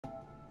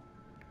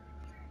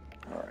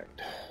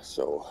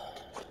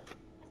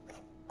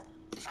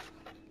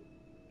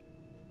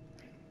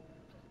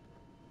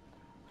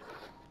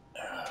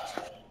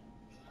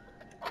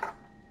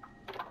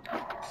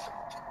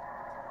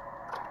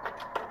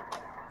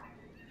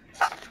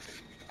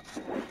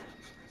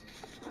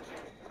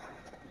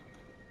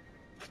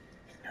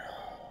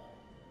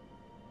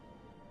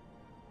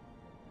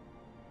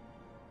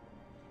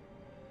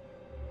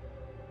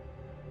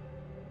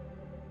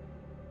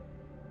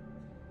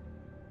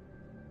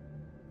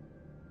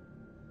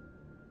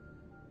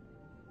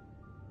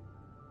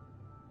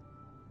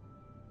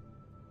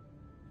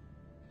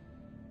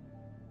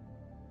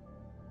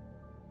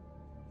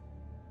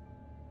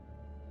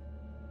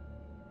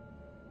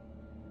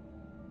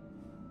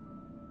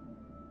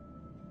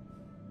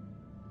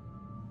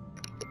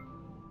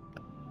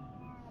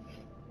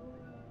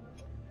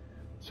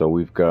So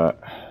we've got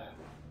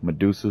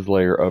Medusa's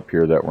lair up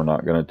here that we're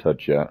not going to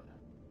touch yet.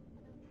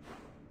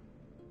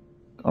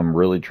 I'm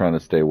really trying to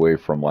stay away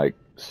from like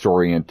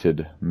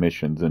story-oriented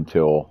missions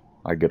until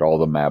I get all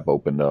the map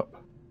opened up.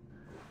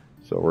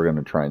 So we're going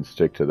to try and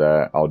stick to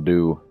that. I'll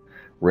do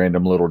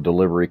random little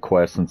delivery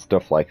quests and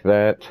stuff like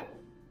that.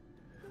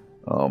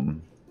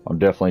 I'm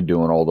definitely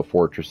doing all the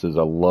fortresses.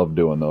 I love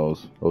doing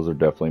those. Those are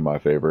definitely my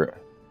favorite.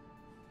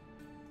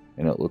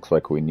 And it looks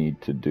like we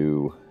need to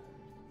do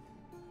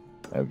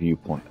a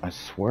viewpoint. I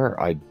swear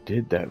I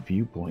did that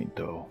viewpoint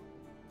though,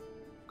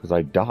 because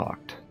I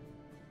docked.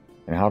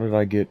 And how did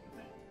I get...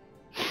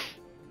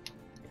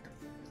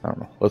 I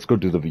don't know. Let's go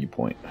do the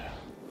viewpoint.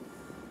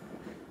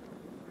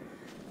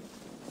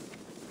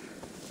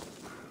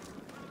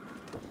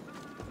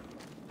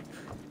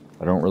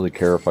 I don't really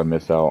care if I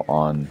miss out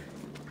on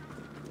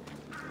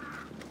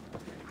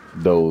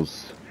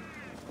those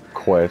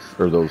quests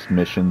or those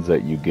missions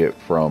that you get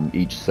from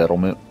each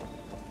settlement.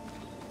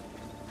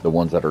 The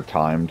ones that are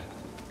timed.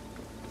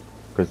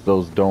 Because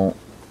those don't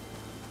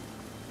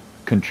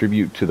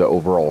contribute to the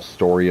overall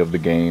story of the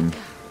game,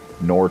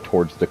 nor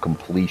towards the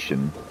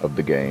completion of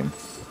the game.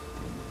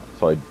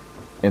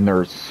 And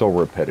they're so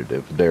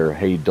repetitive. They're,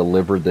 hey,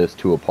 deliver this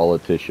to a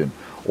politician,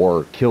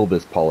 or kill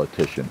this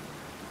politician,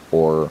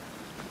 or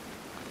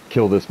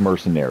kill this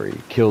mercenary,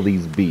 kill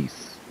these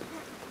beasts.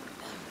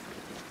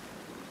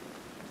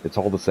 It's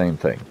all the same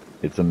thing.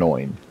 It's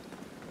annoying.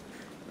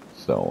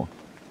 So,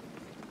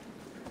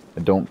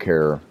 I don't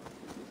care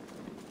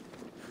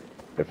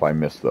if I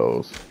miss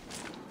those.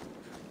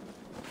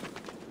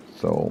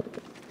 So,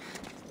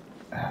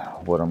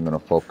 what I'm going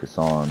to focus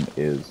on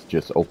is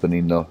just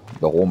opening the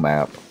whole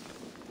map,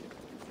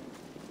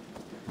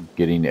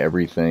 getting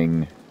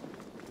everything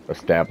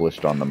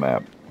established on the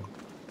map.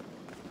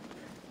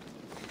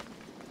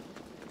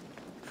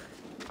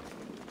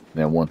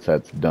 Then once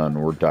that's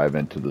done, we'll dive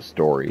into the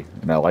story.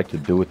 And I like to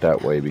do it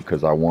that way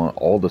because I want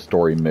all the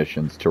story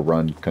missions to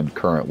run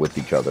concurrent with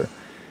each other.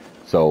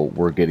 So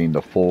we're getting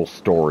the full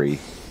story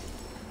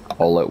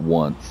all at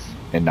once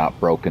and not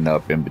broken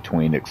up in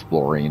between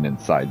exploring and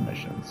side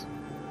missions.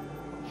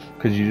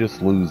 Because you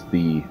just lose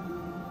the...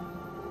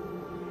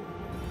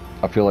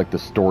 I feel like the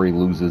story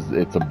loses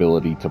its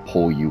ability to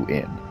pull you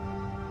in.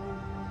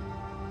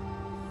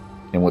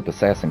 And with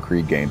Assassin's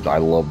Creed games, I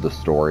love the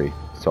story,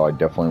 so I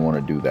definitely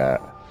want to do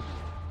that.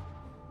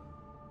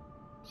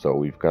 So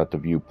we've got the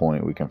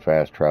viewpoint, we can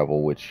fast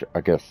travel, which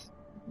I guess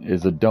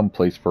is a dumb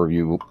place for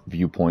a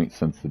viewpoint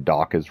since the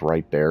dock is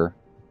right there.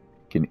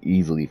 You can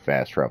easily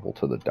fast travel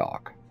to the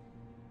dock.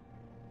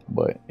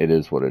 But it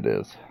is what it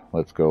is.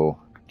 Let's go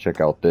check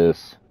out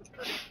this,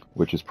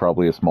 which is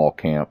probably a small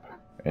camp,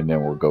 and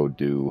then we'll go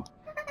do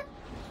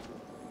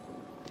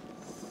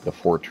the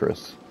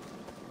fortress.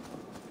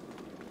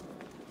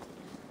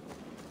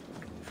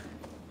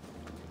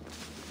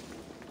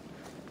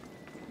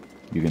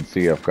 You can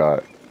see I've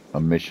got a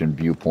mission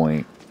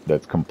viewpoint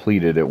that's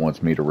completed. It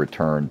wants me to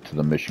return to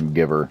the mission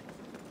giver,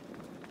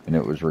 and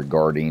it was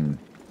regarding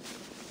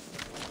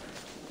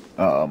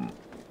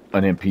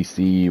an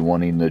NPC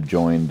wanting to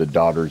join the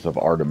Daughters of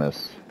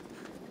Artemis.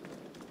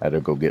 I had to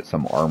go get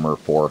some armor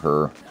for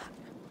her,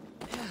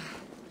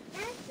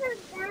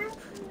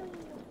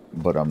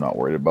 but I'm not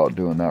worried about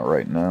doing that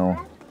right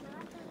now.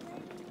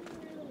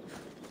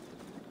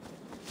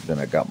 Then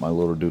I got my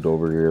little dude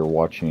over here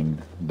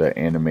watching the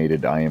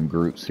animated I Am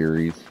Groot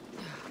series.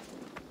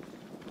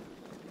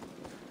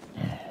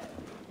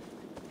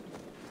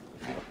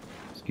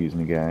 Excuse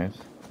me, guys.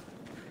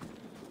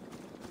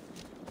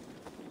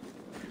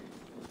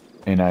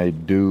 And I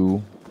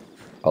do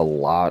a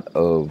lot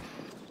of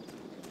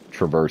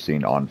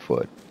traversing on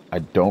foot. I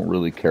don't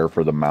really care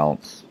for the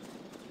mounts.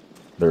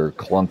 They're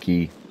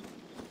clunky.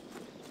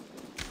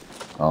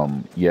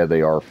 Yeah,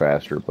 they are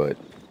faster, but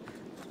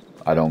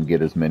I don't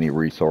get as many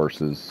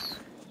resources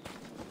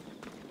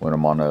when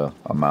I'm on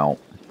a mount.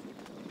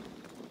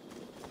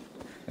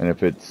 And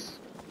if it's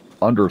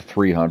under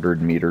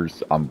 300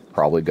 meters, I'm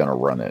probably going to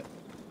run it.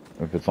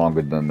 If it's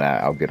longer than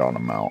that, I'll get on a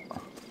mount.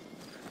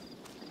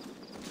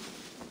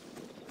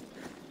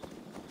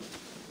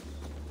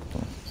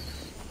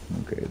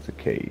 Okay, it's a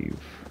cave.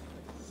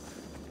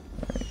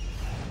 Alright.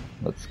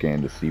 Let's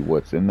scan to see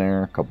what's in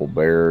there. A couple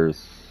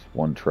bears.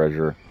 one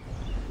treasure.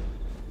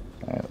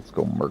 Alright, let's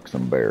go murk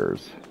some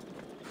bears.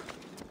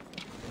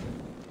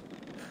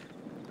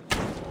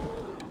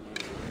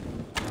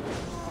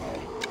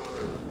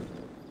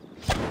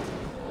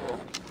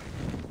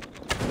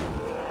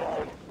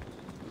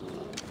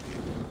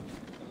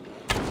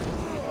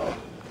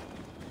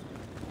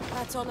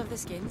 That's all of the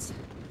skins.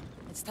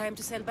 It's time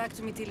to sail back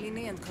to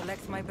Mytilene and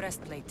collect my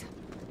breastplate.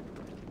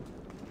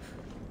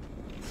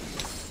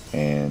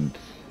 And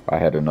I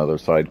had another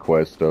side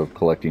quest of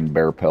collecting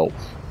bear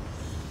pelts.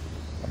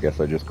 I guess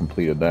I just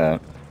completed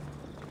that.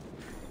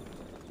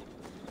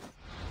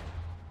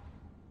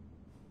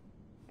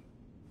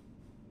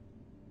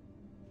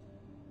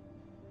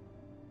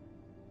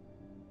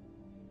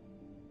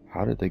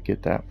 How did they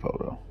get that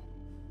photo?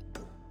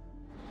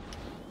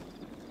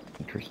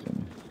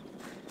 Interesting.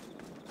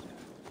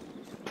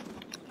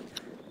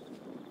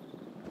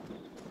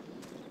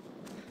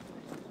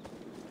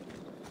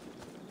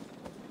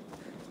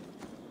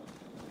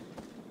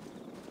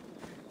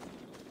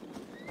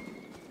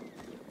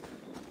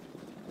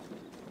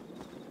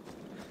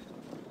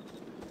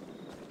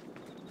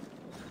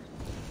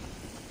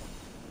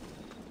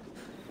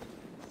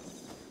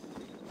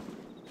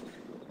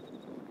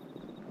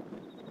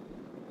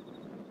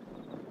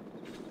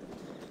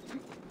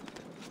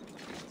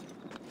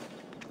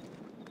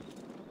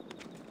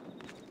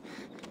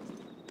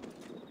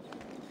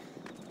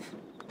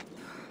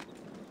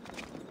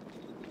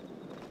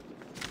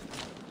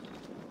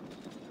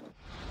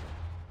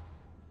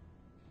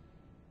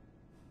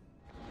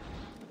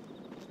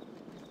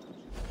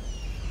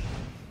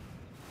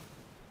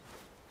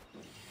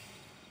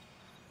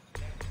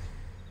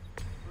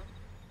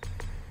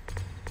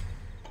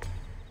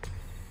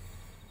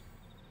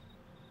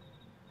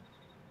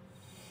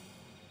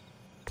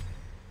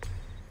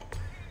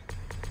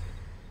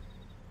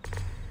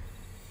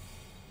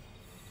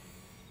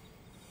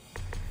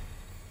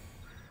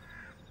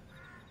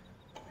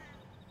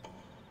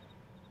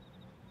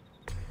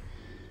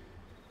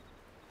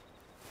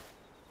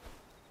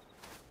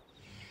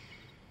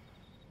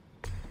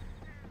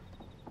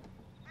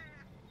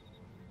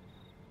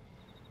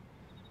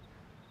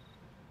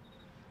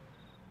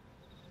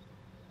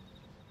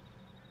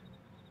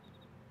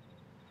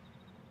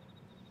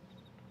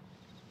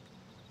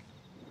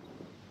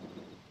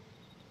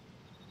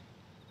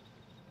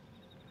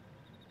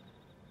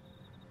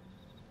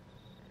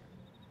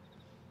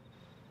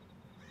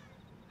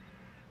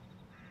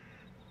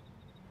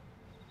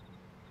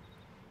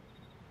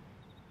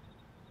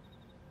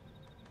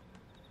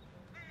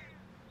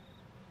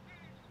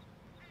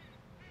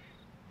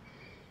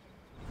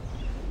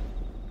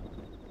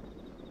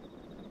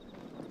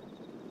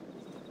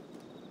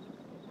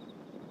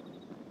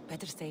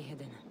 Better stay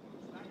hidden.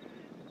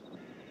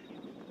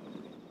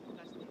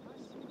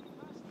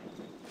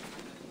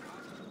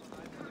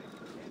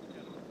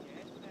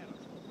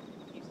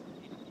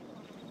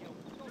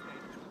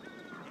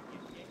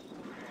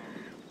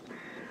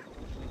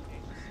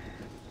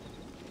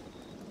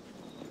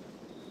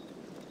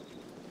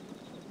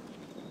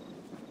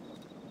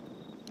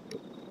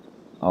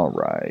 All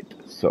right,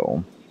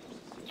 so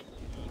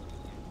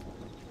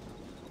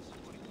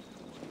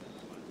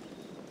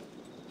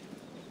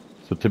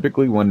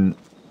typically when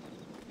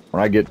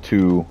I get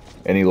to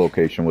any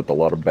location with a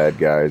lot of bad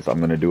guys, I'm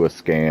going to do a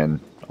scan.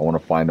 I want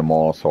to find them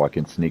all so I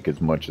can sneak as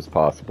much as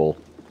possible.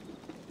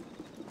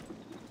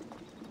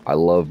 I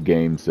love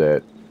games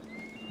that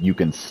you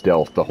can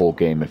stealth the whole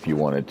game if you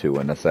wanted to,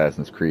 and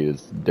Assassin's Creed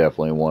is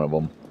definitely one of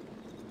them.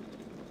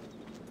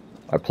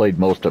 I played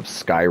most of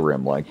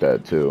Skyrim like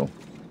that too.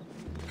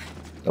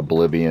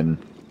 Oblivion.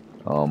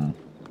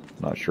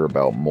 Not sure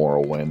about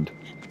Morrowind.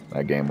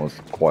 That game was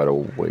quite a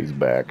ways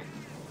back.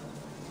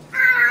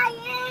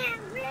 I am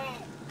Groot.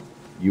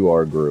 You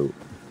are Groot.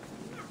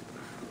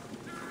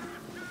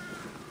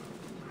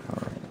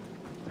 Alright.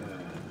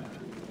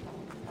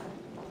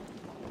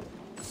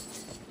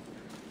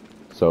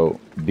 So,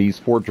 these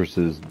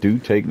fortresses do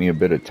take me a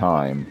bit of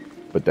time,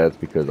 but that's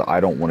because I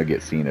don't want to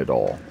get seen at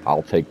all.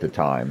 I'll take the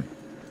time.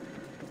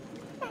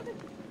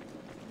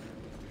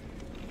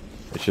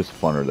 It's just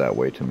funner that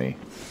way to me.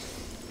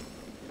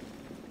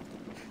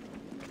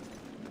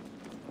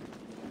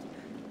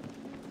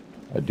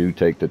 I do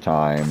take the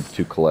time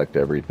to collect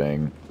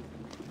everything.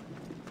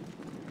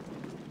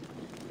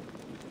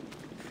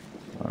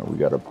 Alright,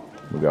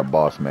 we got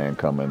Boss Man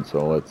coming,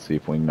 so let's see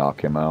if we can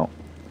knock him out.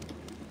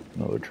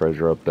 Another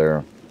treasure up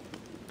there.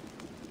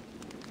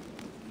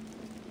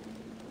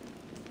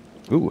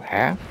 Ooh,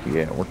 half?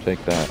 Yeah, we'll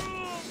take that.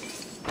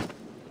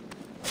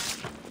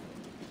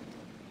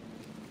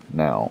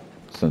 Now,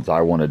 since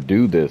I want to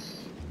do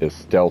this as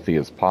stealthy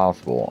as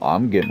possible,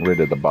 I'm getting rid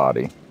of the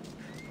body.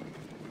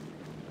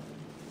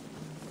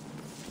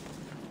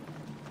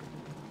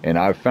 And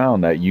I've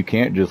found that you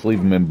can't just leave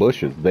them in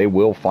bushes. They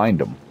will find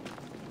them.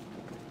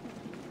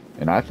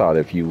 And I thought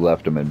if you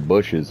left them in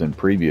bushes in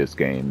previous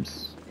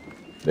games,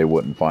 they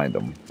wouldn't find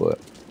them. But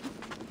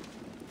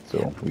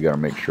so we got to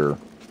make sure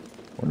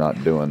we're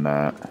not doing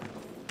that.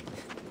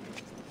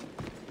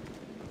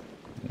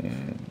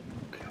 And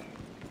okay.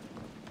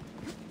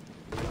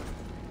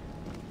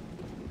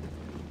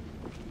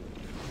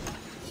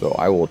 So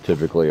I will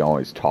typically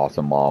always toss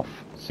them off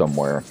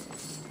somewhere.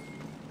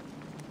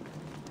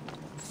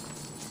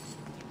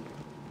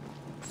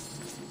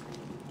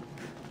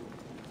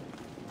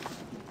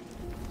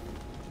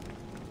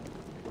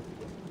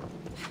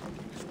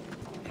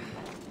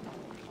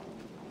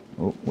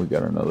 Oh, we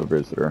got another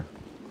visitor.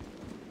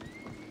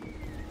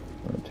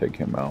 I'm gonna take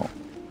him out.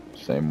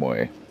 Same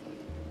way.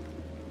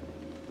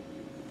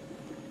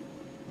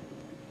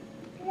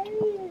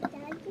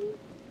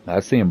 I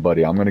see him,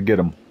 buddy. I'm gonna get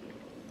him.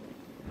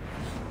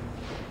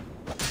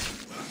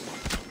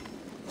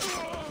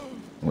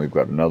 We've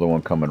got another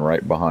one coming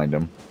right behind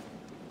him.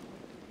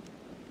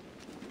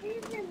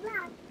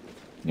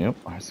 Yep,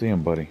 I see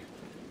him, buddy.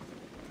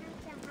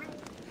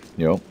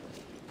 Yep.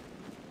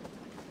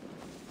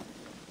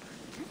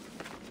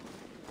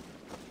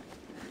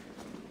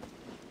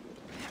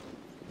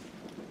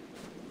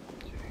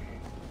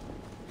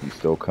 He's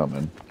still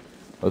coming.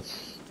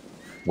 Let's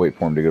wait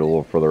for him to get a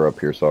little further up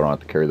here so I don't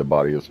have to carry the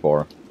body as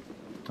far.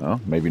 Oh,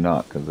 maybe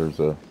not, because there's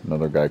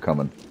another guy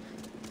coming.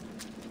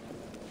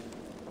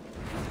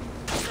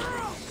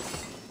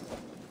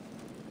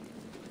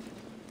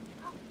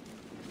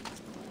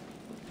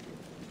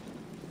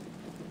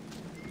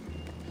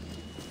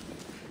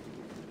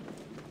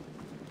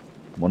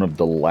 One of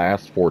the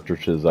last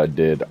fortresses I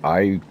did,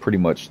 I pretty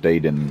much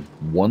stayed in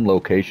one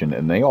location,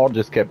 and they all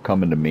just kept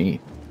coming to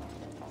me.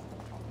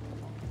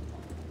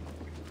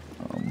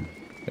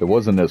 It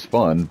wasn't as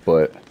fun,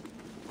 but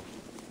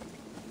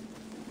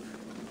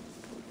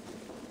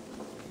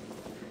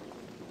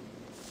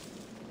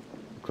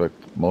looks like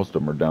most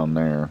of them are down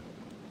there.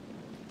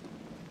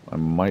 I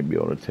might be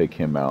able to take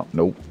him out.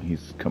 Nope,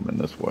 he's coming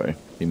this way.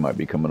 He might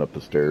be coming up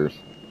the stairs.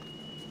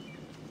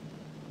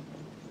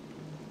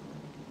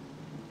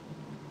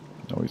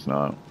 No, he's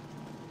not.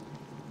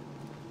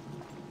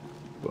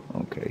 But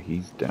okay,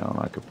 he's down.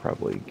 I could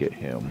probably get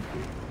him.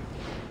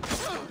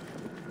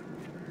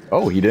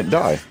 Oh, he didn't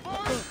die.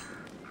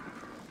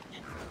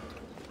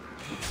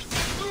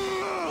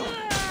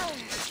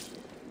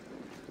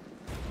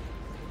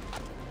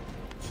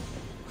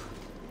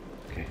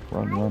 Okay,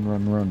 run, run,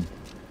 run, run.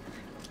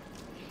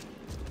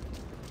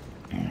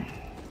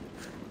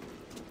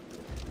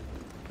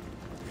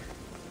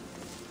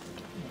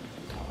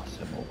 Toss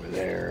him over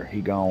there.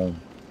 He gone.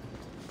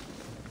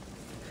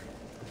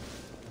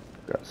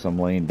 Got some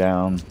laying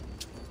down.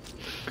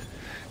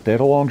 They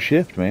had a long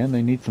shift, man.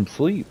 They need some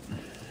sleep.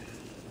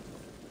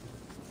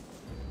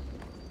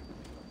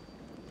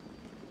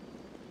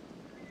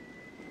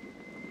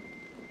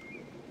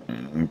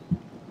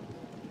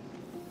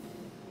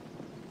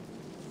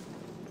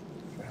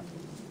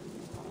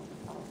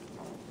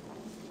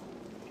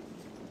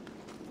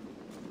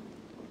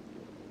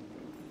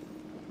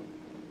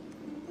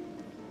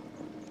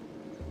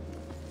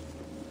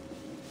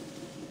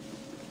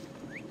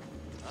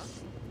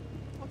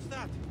 What's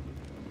that?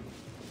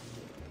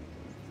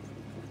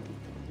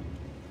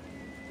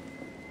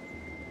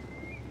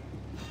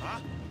 Huh?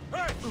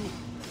 Hey!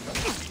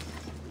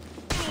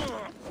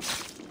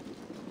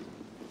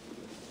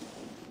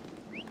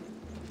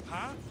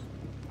 Huh?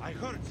 I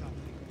heard something.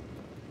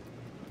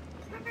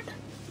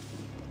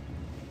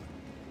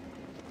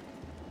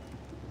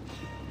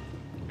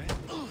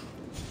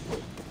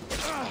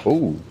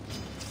 Oh.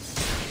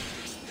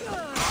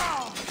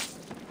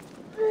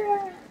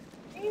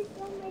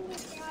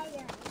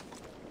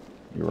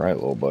 You're right,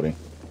 little buddy.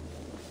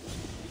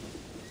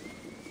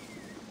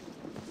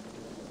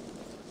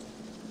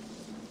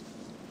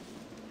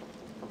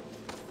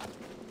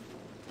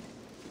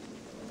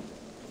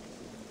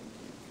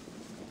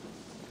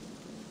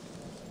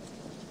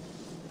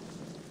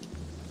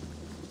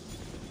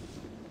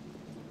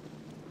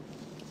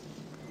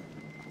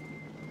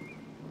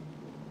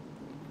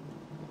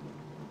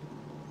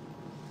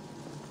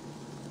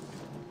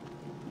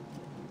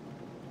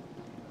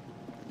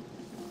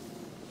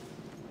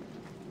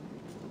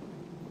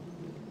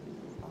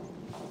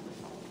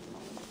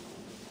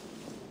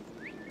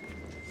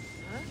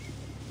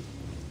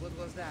 What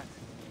was that?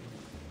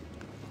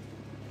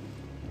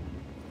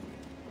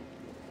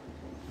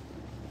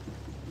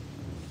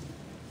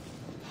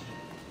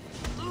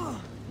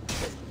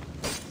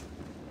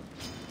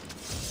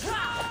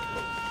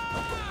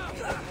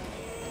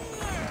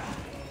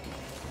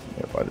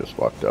 Yep, I just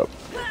walked up.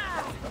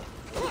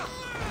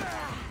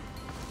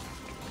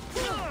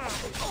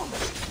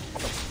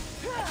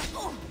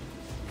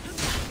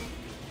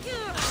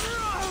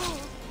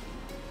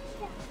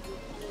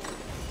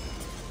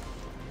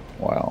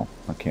 Wow,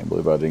 I can't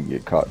believe I didn't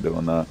get caught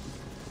doing that.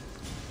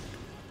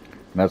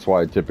 And that's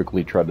why I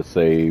typically try to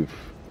save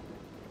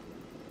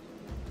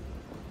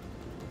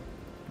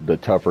the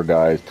tougher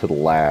guys to the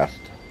last,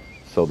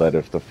 so that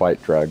if the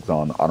fight drags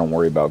on, I don't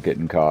worry about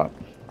getting caught.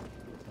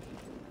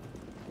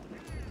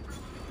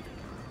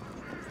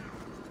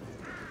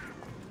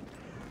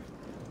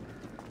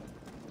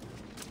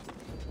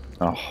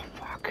 Oh,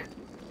 fuck.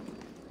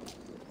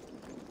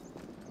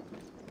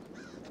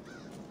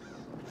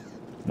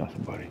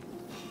 Nothing, buddy.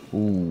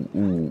 Ooh,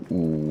 ooh,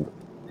 ooh.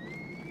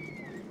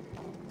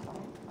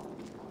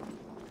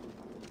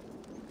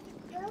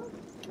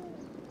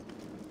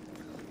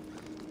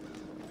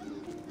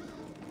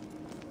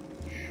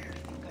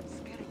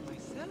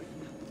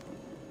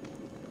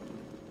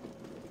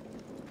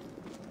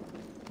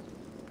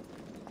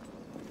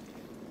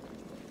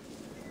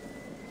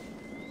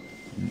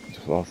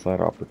 lost that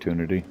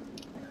opportunity.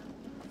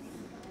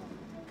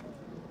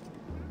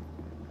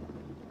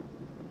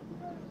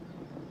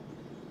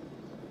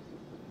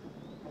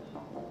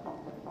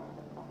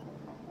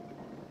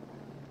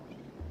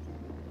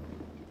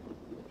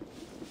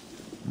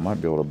 Might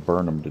be able to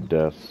burn them to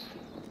death.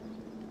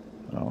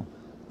 Oh,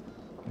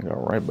 I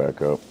got right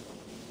back up.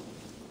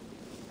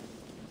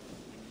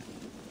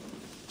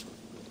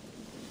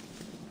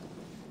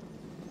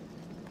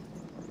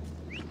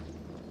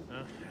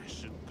 I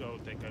should go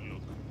take a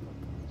look.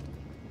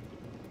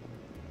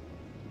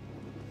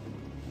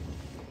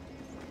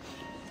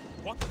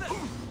 What the?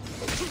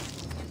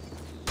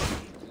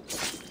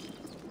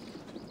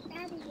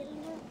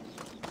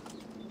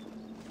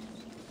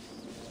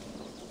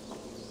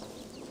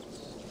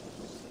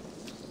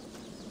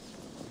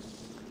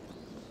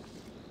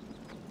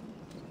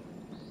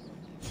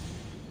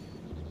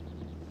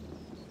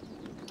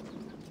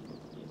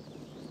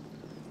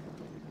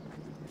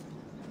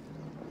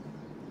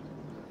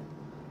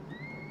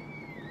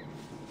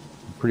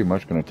 Pretty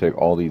much going to take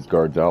all these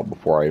guards out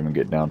before I even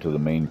get down to the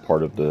main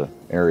part of the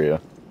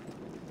area.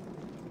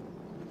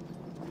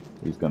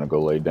 He's going to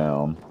go lay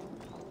down.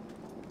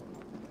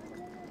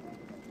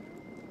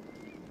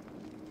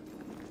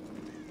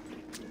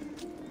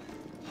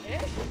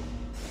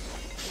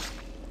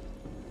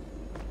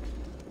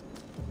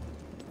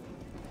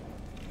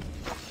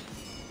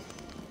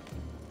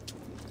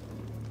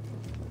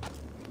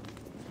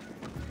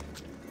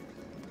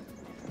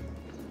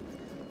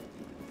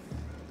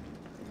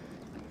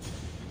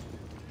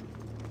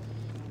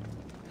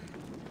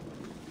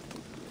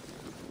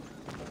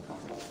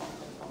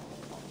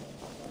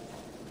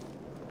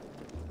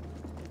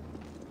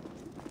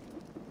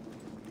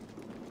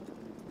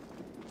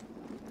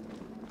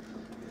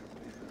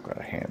 Got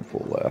a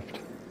handful left.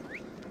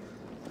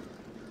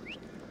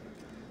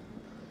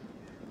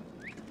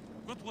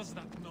 What was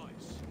that noise?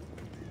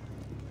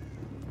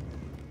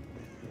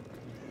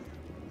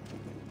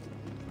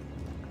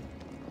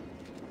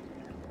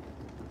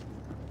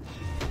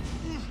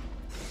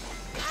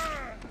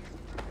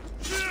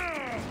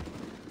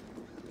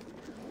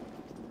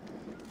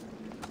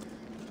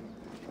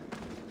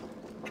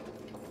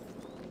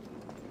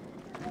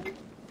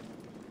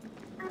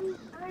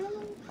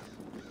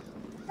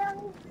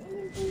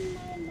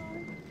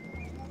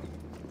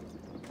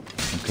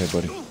 Okay,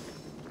 buddy.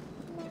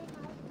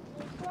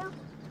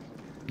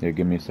 Yeah,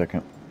 give me a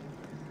second.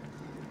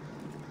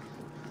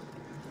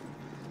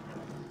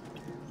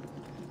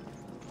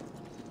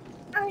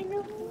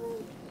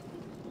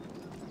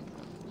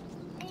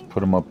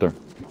 Put him up there.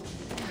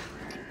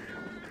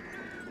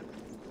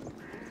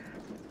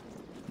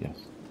 Yes.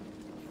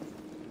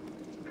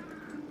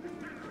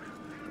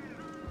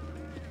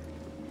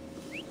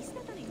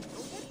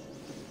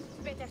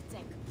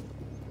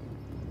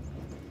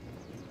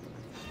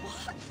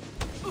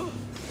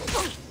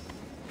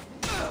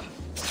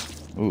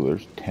 Ooh,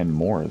 there's 10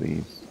 more of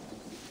these.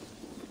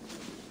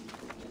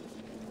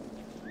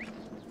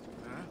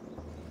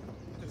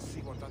 Let's see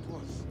what that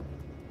was.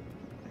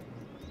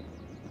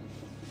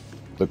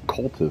 The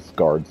cultist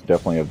guards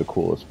definitely have the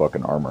coolest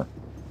fucking armor.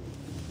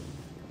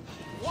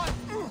 What?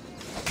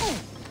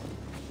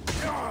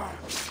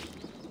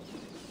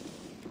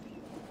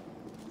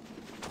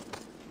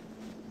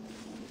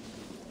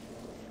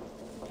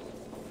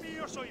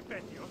 Míos o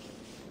imperios?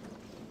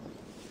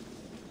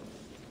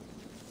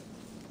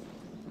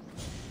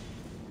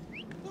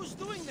 Who's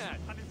doing that?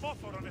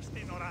 Anifóforon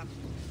estinoran.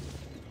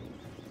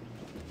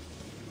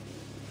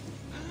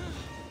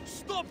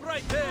 Stop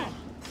right there!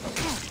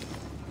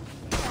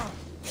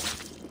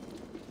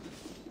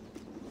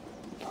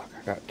 Fuck,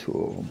 I got 2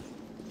 of them.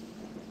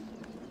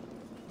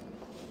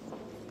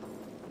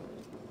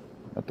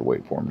 I have to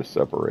wait for them to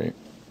separate.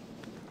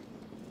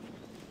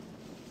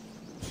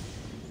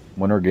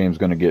 When our game's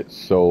gonna get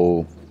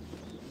so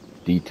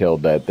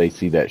detailed that they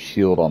see that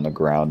shield on the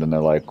ground and they're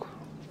like,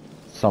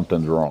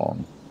 something's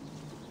wrong.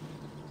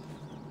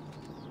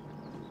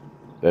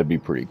 That'd be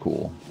pretty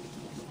cool.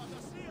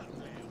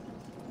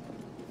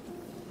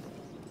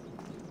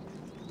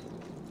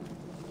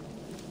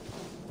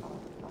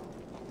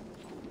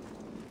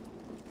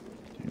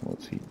 Okay,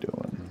 what's he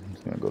doing?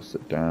 He's gonna go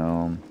sit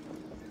down.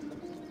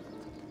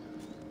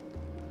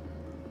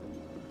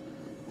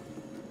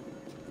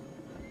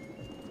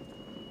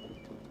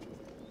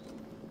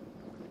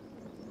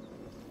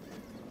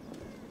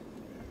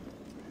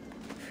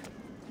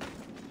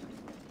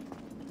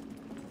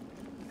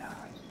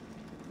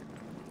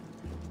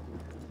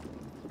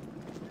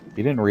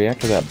 He didn't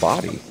react to that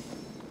body.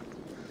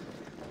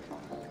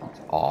 That's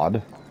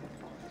odd.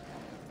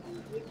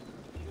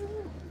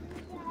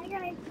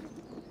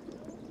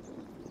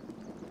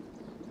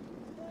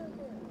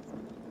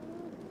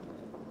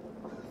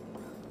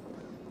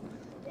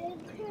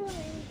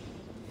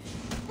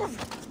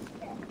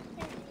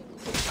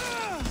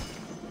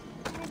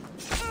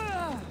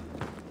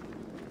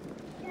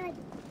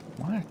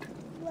 What?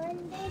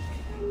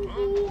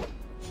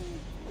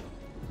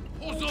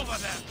 Who's over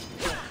there?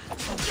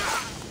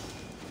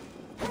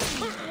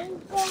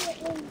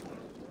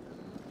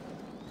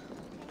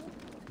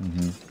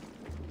 Mm-hmm.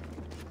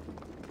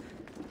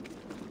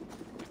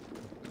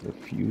 There's a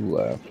few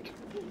left.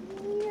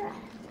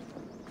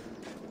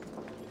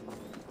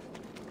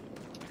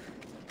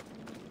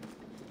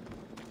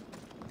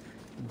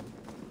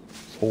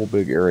 This whole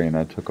big area, and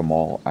I took them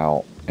all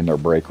out in their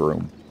break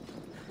room.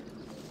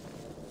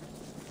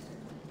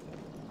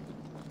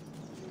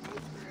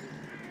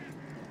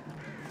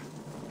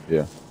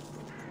 Yeah.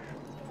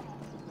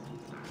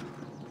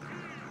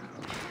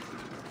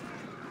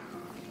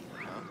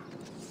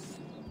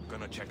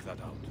 Gonna check that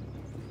out.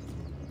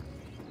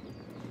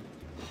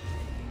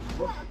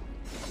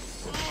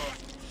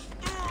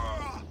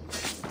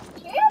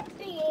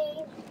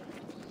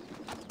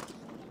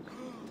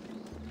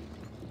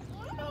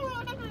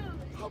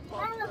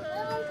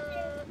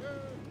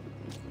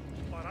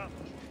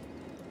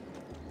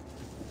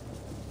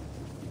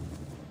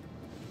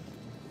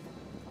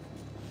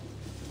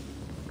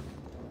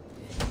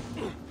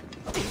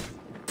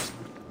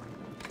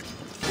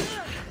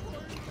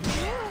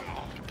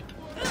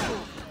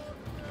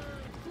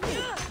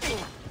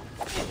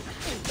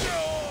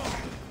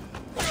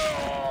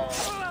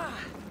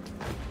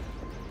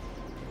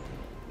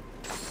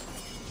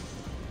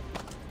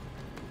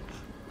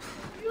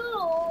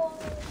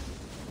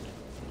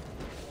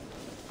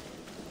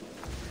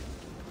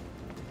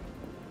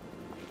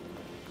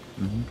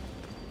 Mm-hmm.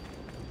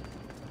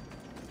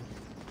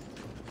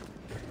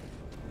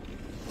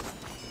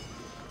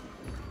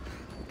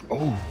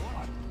 Oh.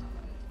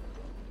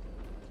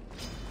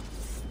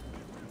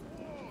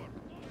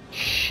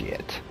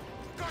 Shit.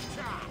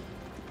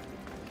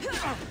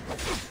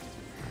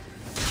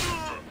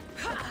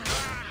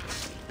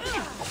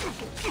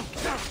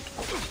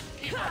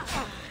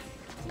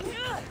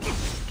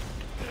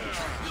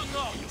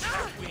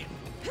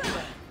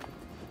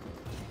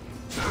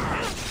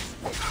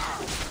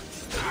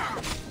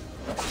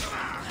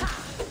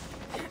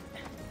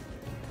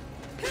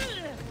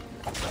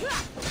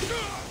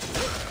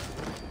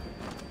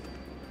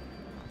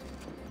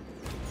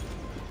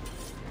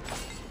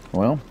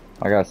 Well,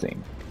 I got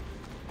seen.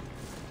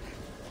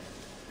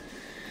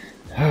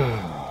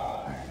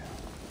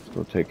 Let's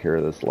go take care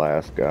of this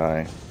last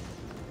guy.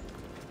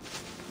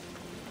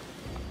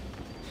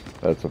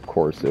 That's, of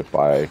course, if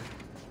I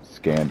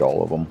scanned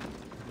all of them.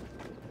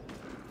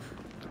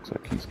 Looks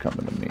like he's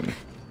coming to me.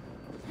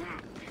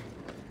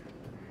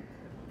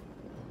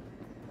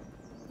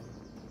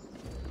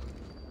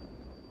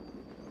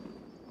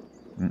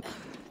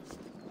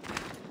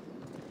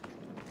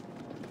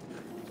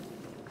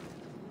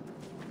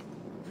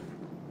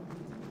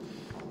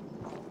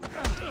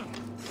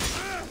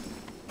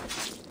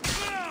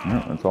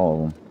 Yeah, that's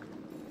all of them.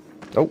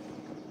 Oh!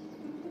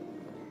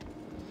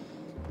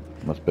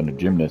 Must have been a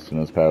gymnast in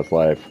his past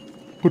life.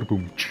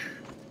 Boom.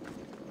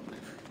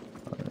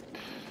 Alright.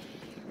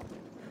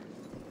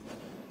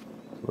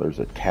 So there's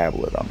a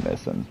tablet I'm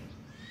missing.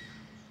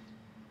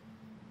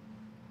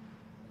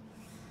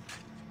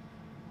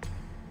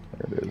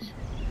 There it is.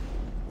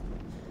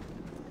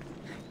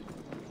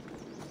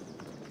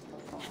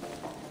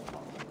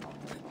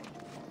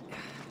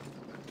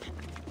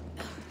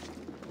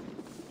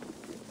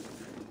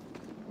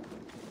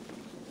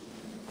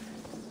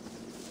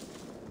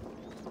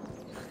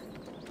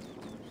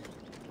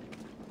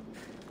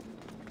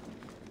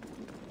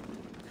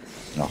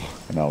 Oh,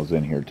 and I was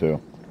in here too.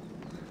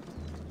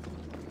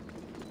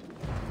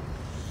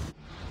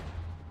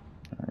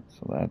 Alright,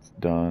 so that's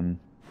done.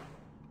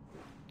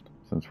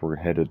 Since we're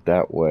headed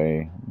that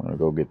way, I'm gonna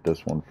go get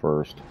this one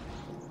first.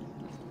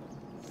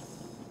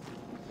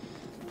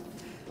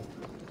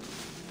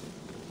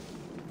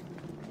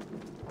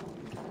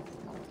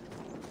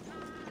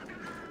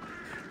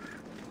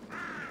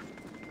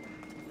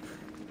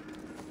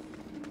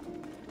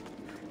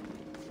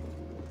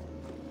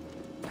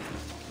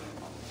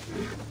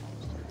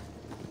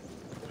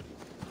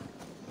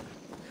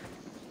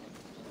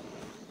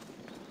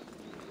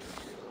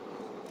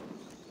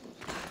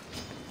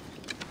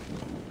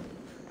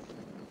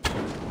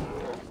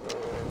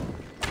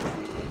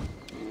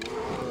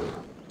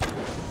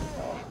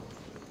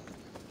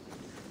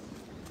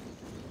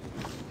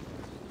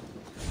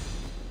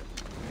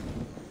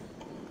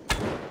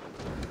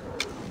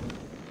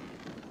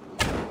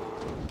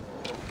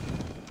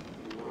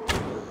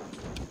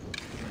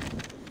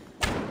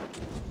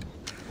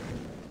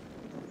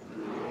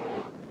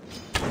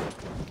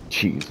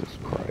 Jesus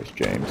Christ,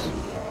 James.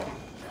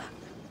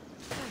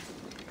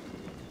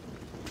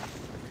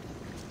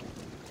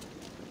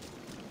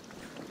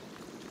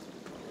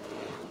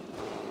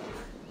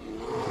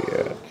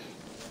 Yeah.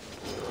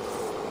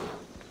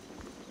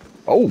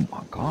 Oh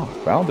my God,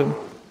 found him.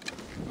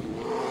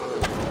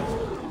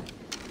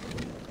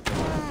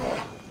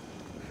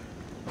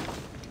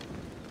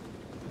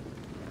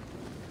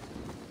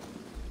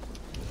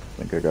 I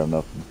think I got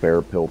enough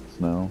bear pelts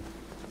now.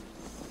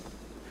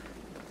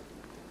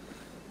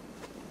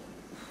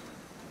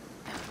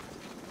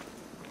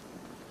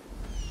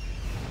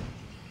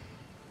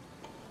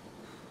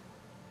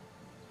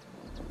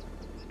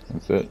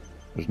 That's it.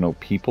 There's no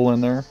people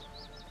in there.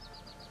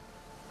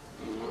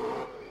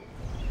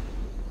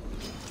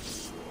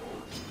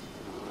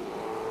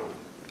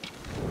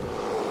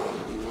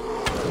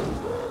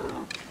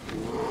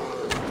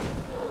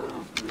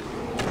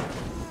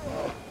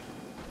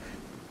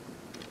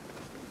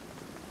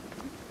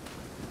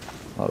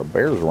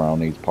 bears around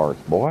these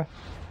parts, boy.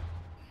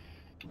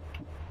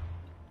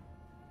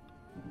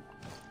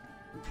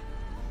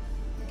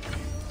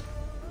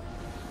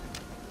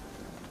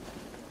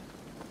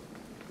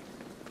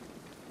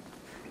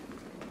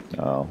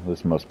 Oh,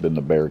 this must have been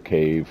the bear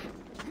cave.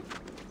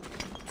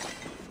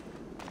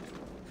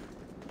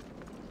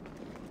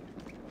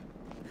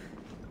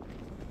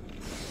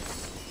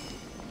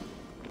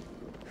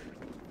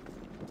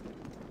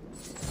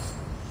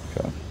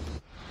 Okay.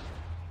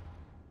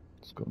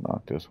 Let's go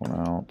knock this one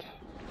out.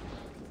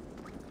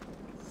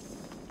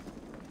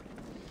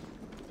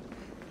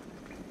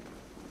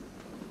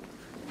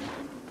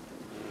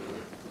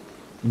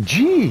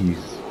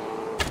 Jeez!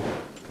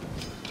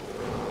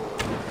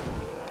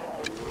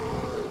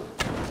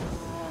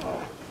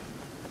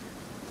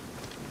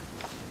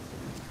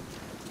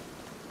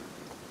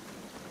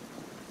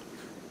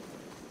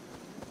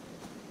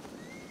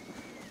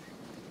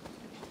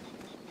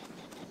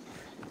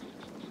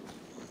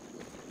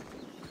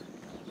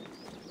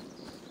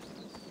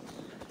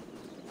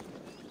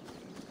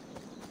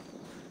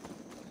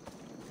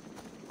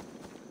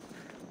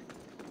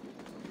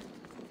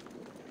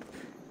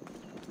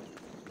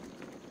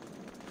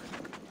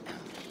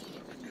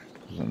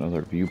 There's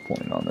another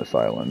viewpoint on this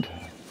island.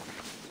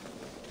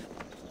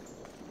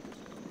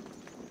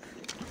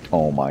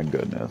 Oh my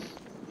goodness.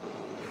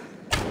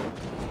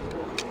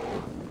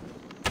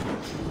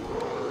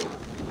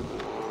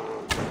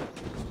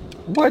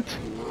 What?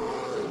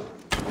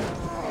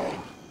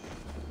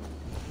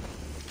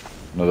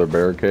 Another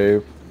bear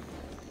cave?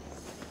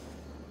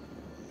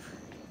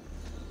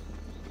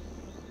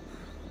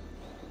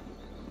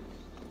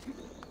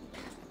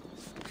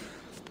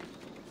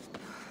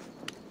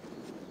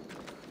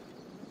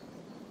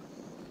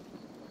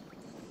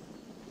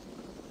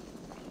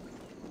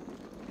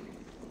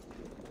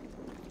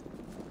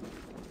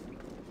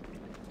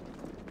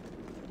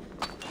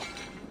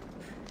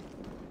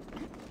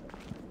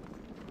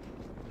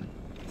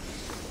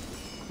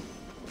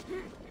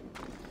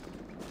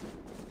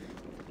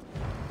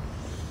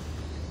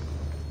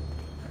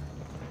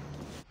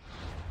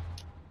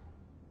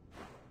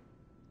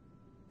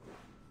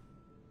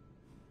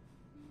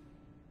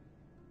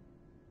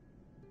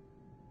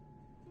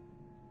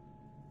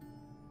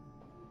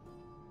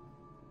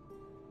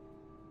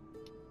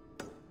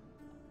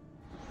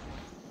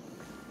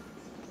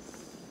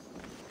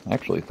 I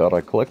actually thought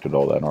I collected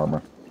all that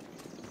armor.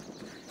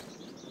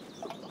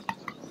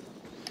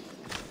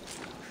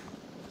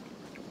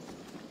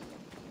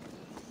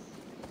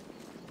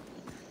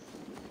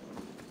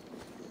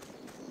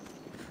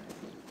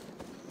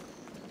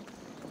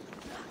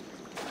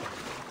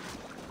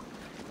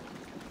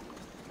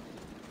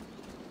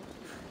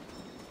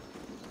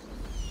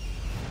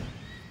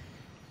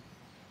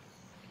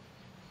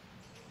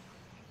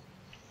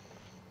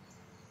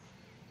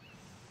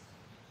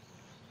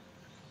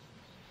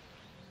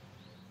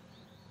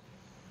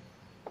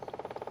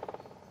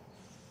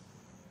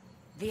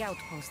 The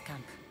outpost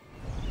camp.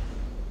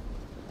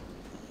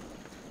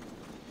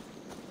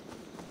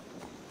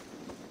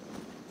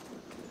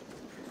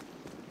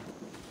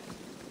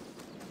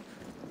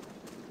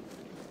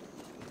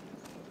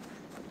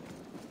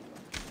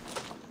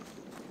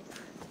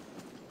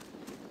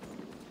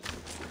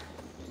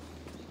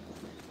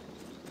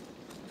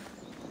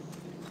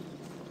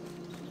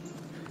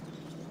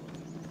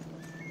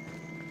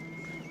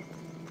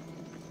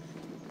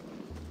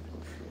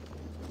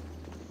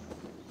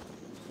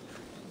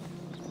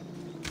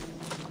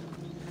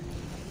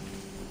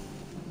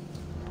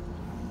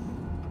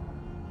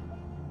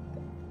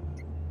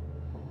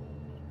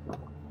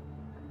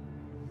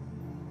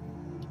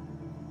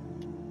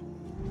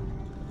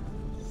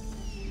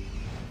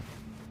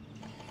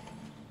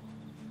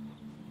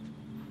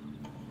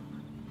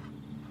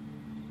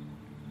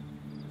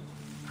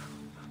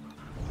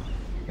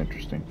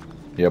 Interesting.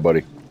 Yeah,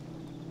 buddy.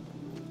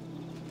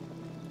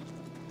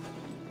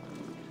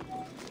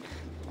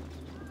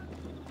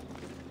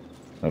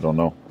 I don't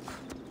know.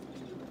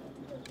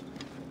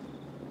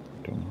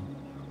 Don't know.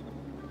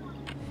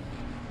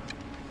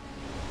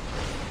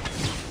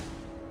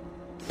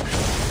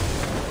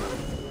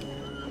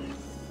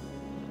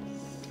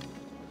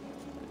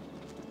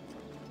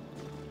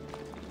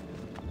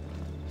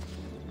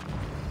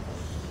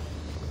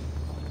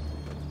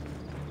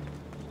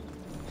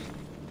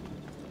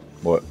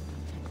 What?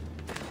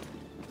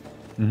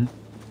 Mm-hmm.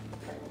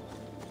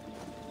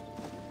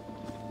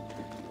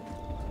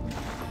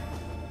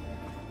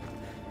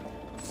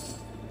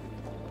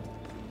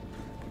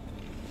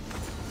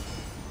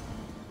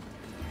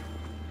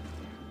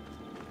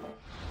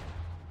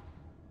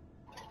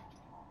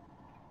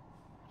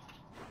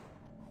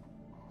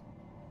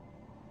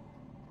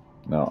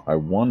 Now, I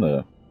want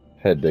to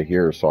head to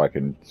here so I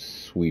can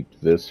sweep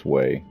this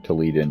way to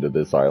lead into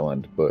this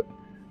island, but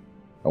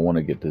I want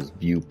to get this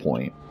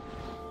viewpoint.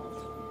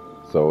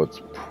 So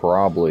it's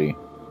probably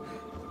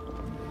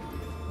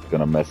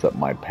gonna mess up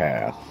my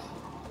path.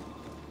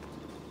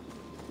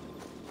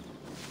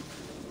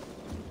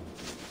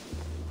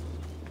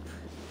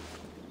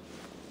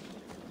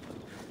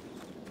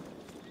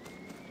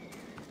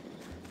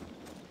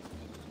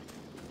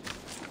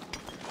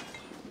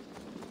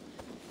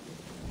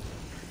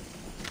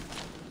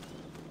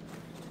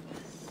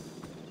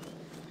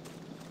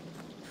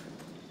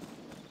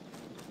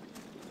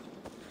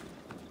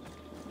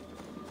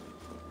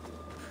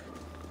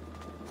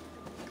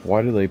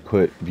 Why do they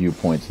put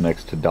viewpoints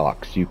next to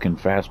docks? You can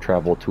fast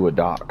travel to a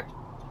dock.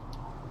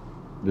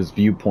 This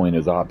viewpoint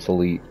is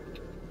obsolete.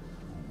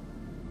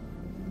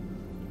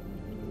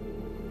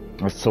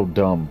 That's so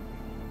dumb.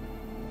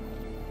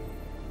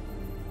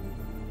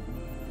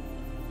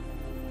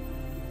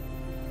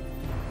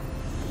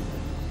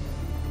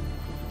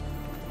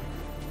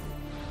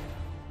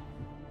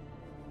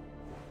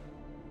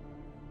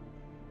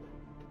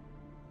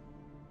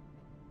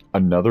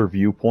 Another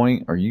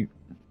viewpoint? Are you...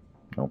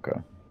 Okay.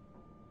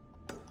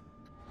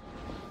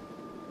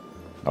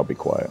 I'll be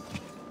quiet.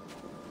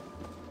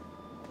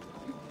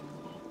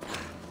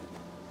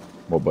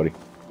 Well, buddy.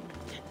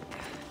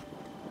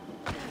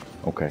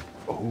 Okay.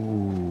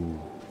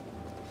 Oh.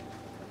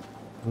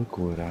 Look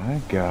what I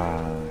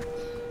got.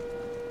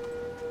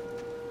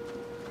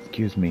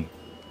 Excuse me.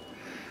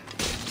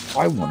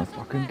 I wanna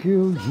fucking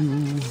kill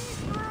you.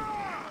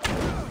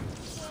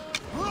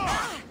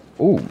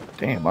 Oh,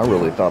 damn. I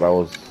really thought I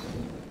was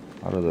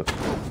out of the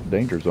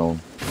danger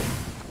zone.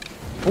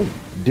 Oh,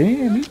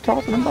 damn. He's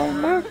tossing him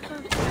on left.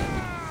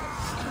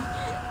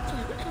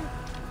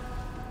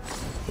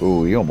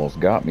 Ooh, he almost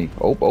got me.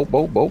 Oh, oh,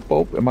 oh, oh,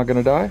 oh. Am I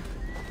gonna die?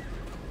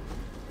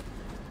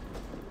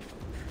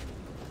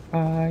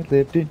 I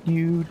lived and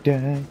you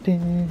died.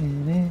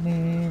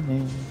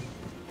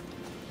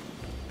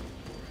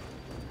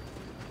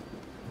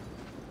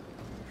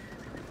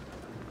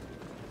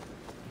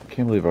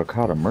 Can't believe I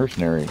caught a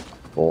mercenary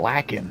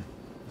lacking.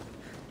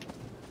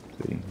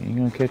 See, he ain't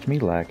gonna catch me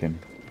lacking.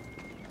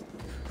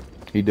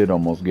 He did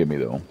almost get me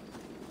though.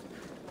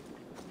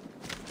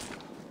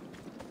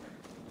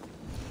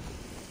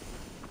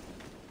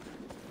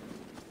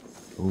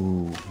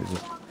 Ooh,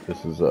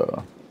 this is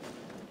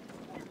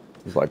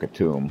it's like a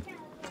tomb.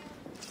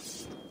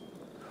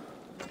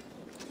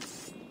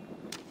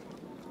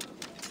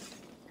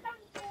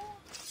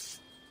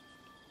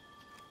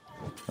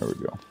 There we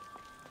go.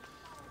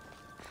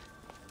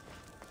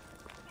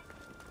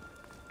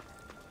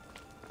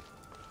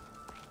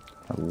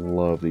 I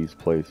love these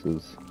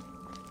places.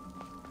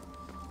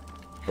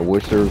 I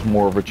wish there was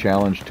more of a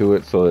challenge to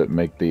it so that it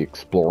make the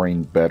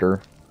exploring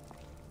better.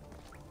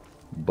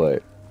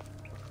 But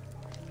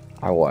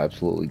I will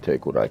absolutely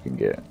take what I can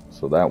get.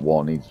 So that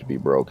wall needs to be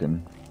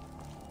broken.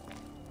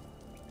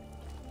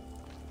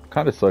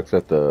 Kind of sucks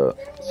that the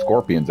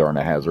scorpions aren't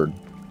a hazard.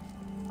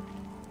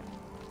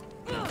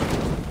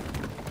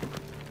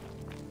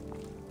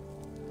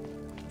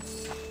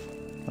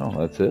 Oh,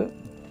 that's it?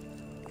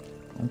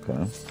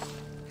 Okay.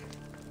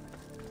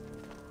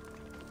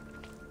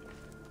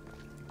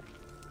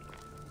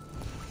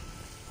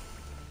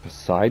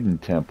 Poseidon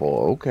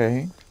Temple,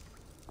 okay.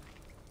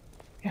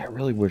 Yeah, I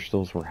really wish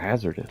those were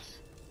hazardous.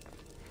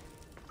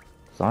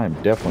 So I am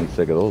definitely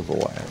sick of those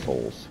little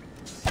assholes.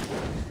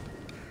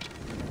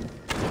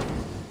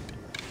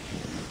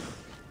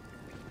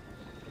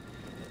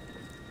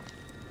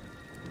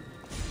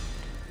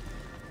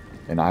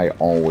 And I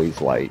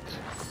always light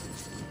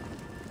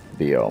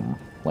the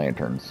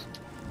lanterns.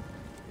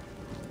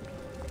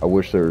 I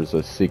wish there was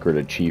a secret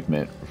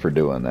achievement for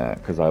doing that,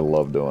 because I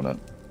love doing it.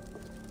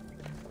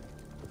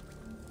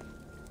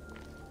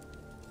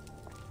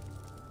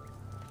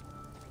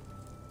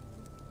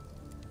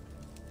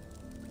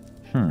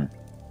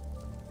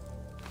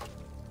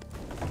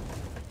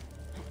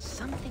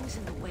 Something's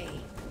in the way.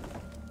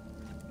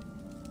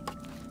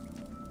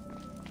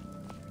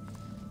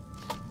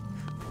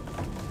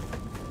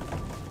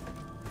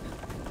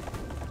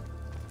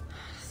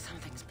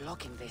 Something's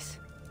blocking this.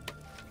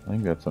 I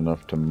think that's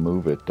enough to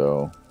move it,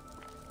 though.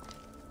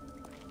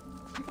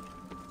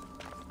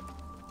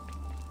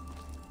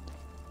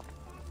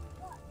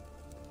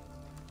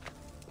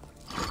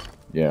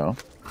 Yeah.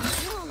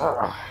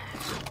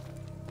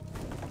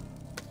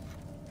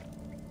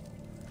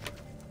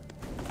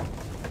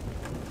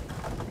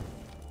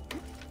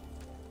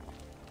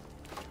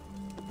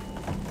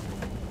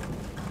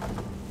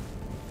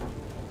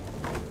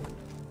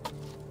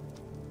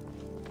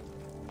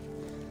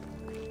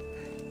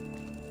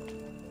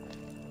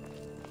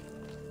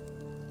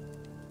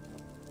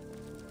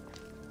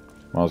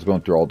 When I was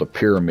going through all the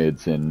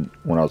pyramids and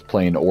when I was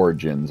playing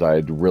Origins, I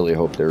really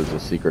hoped there was a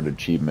secret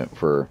achievement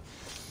for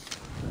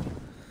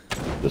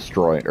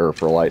destroying or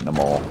for lighting them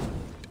all.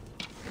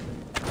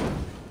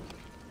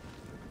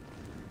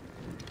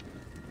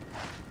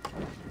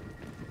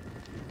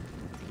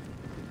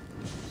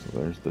 So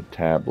there's the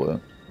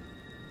tablet.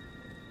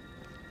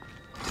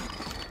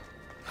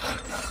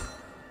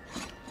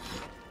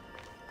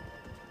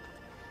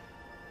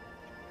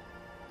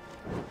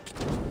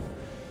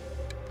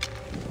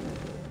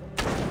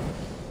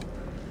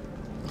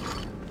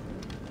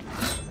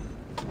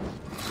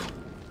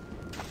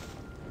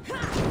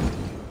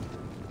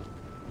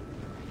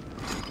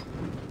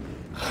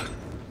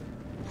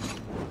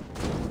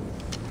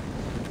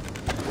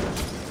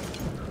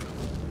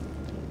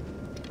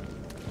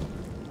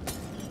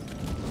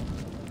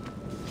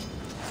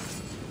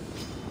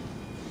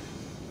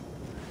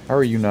 How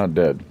are you not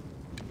dead?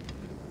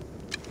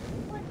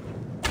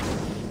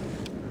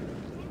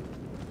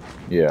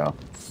 Yeah.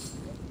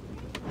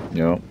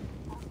 Yep.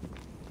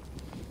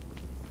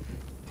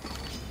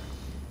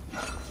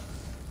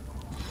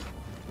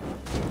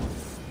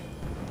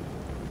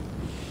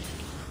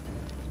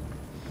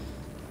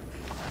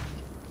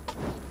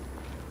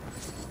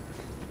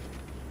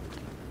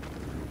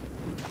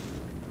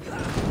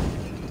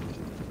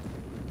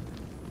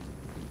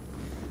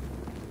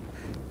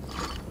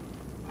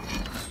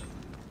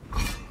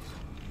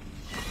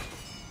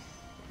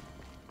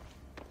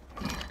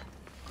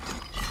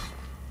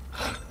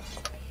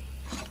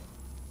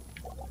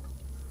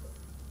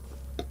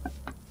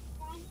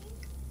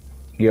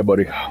 Yeah,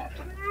 buddy.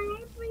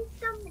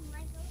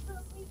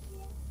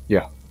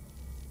 Yeah.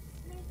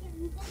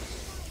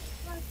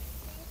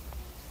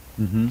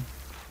 Mm-hmm.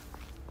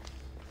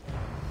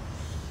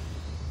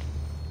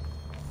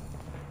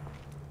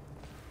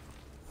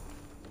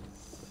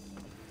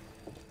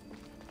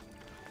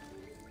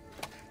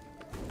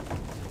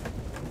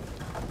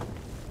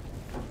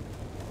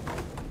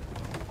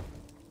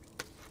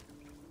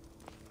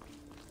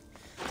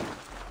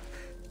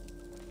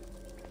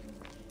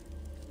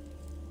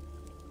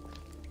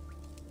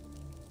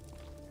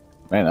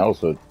 Man, that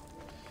was a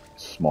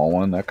small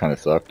one. That kind of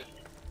sucked.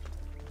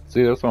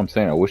 See, that's what I'm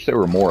saying. I wish they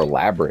were more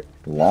elaborate,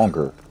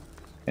 longer,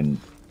 and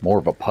more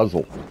of a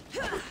puzzle.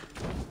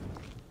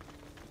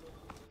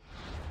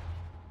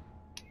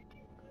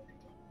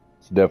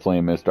 It's definitely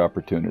a missed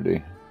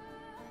opportunity.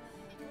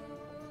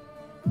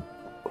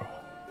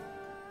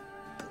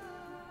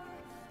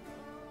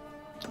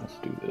 Let's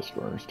do this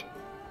first.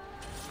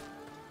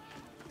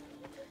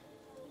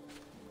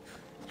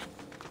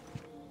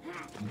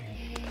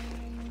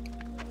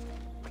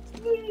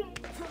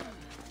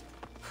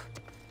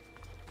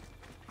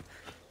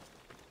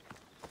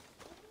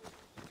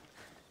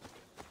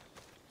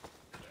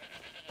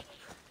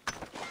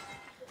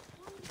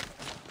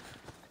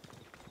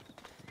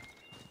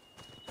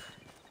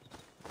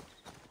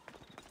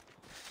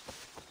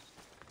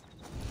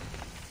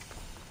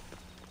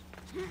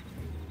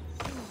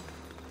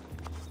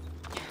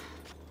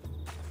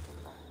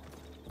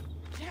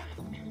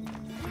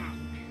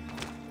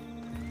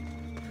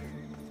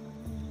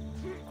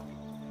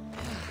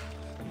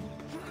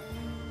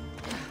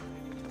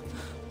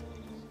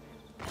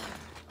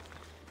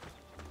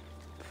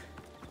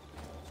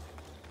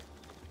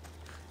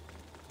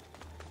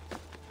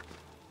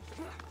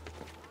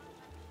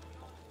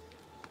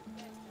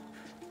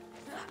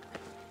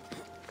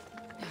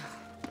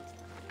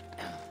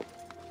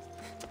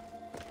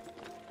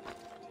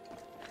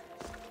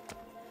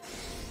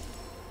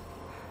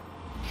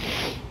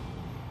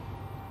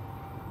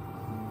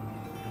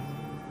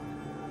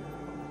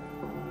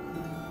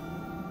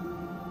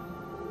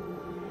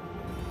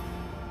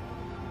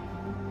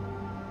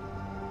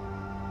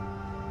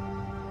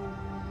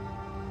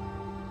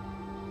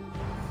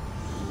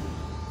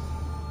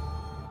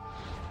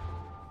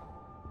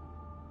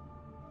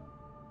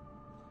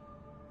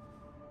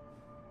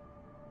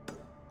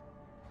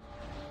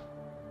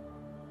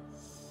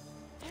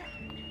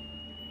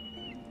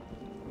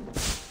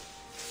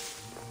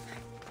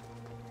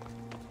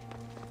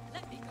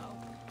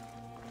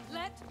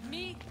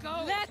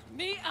 Let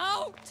me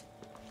out!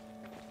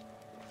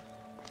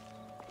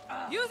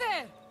 You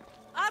there!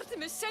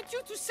 Artemis sent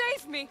you to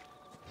save me!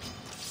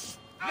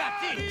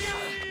 Many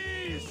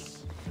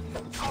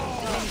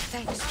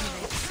thanks,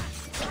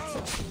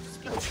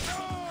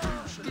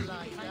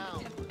 Lie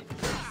down.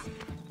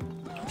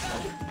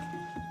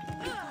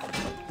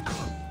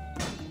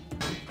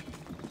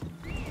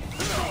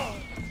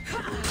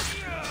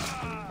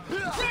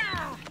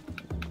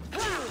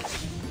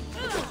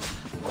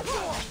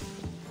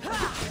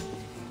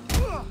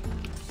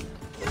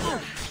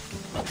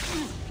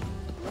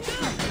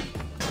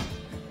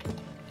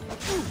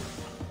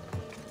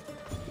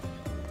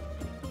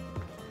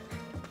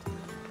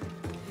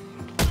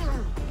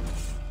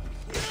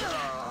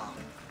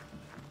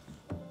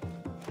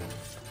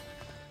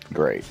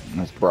 Great.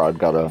 This broad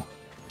gotta...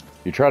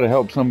 You try to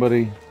help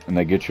somebody, and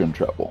they get you in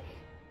trouble.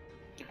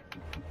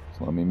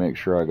 So let me make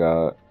sure I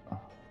got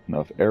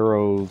enough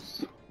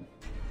arrows.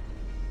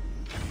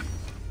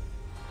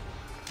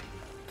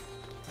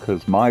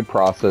 Because my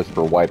process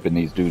for wiping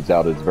these dudes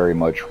out is very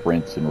much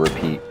rinse and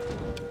repeat.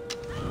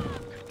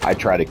 I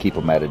try to keep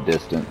them at a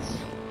distance.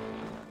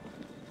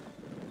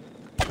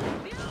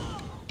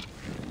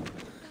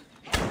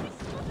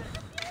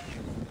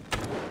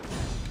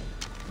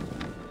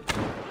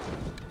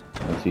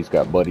 Since he's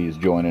got buddies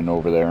joining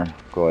over there,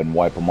 go ahead and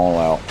wipe them all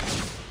out.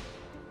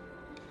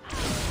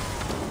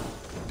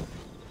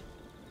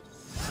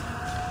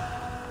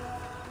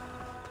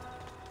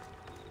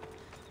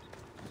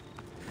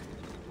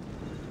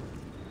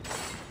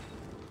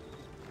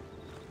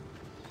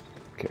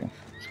 Okay,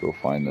 let's go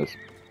find this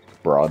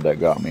broad that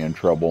got me in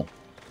trouble.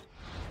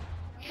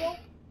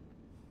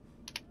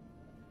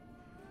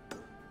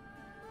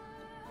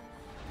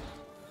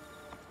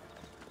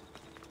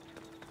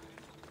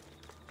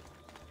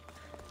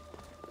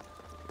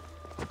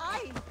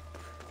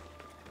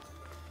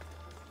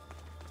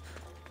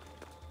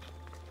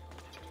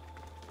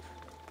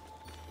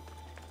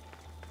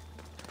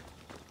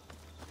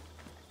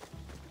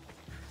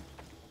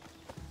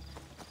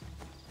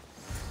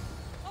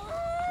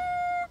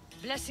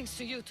 Blessings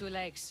to you, Two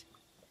Legs.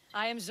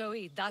 I am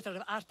Zoe, daughter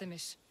of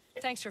Artemis.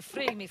 Thanks for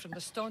freeing me from the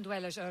stone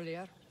dwellers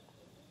earlier.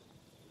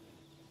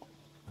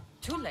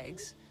 Two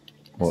legs?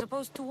 What? As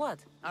opposed to what?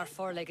 Our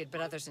four-legged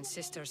brothers and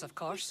sisters, of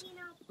course.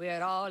 We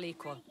are all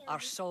equal. Our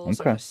souls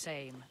are Okay. the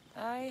same.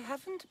 I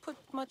haven't put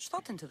much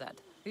thought into that.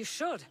 You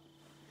should.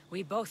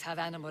 We both have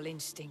animal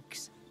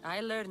instincts.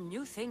 I learn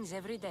new things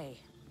every day.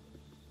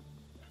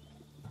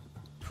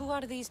 Who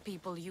are these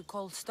people you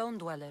call stone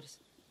dwellers?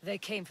 They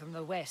came from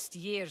the west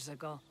years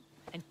ago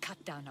and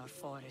cut down our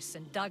forests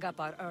and dug up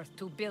our earth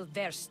to build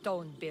their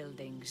stone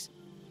buildings.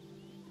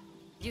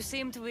 You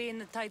seem to be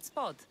in a tight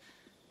spot.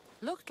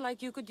 Looked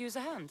like you could use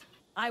a hand.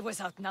 I was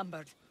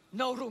outnumbered.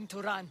 No room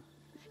to run.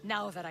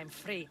 Now that I'm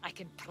free, I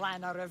can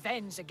plan our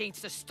revenge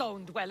against the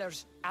stone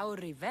dwellers. Our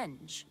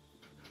revenge?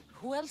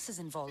 Who else is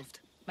involved?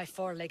 My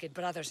four-legged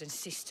brothers and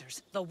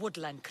sisters, the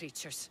woodland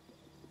creatures.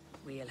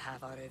 We'll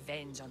have our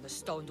revenge on the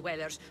stone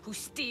dwellers who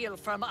steal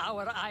from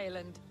our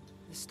island.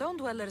 The stone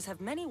dwellers have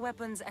many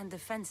weapons and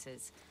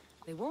defenses.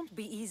 They won't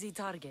be easy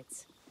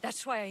targets.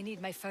 That's why I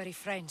need my furry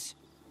friends.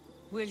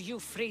 Will you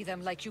free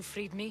them like you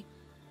freed me?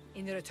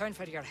 In return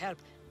for your help,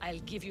 I'll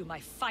give you my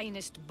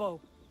finest bow.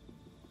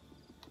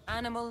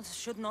 Animals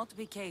should not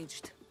be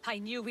caged. I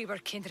knew we were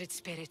kindred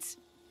spirits.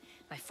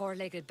 My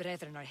four-legged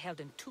brethren are held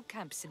in 2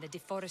 camps in the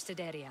deforested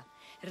area.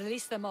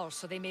 Release them all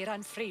so they may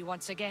run free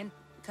once again.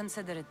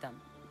 Consider it done.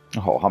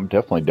 Oh, I'm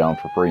definitely down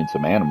for freeing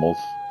some animals.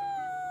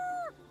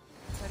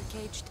 Her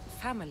caged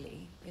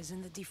family is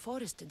in the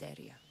deforested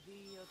area.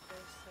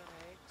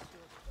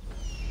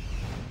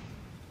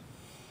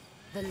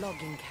 The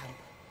logging camp.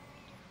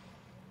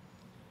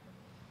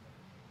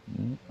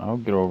 I'll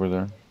get over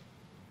there.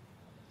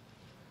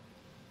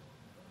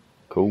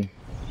 Cool.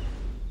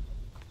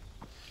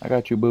 I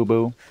got you,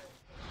 boo-boo.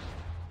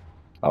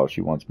 Oh,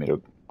 she wants me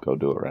to go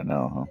do it right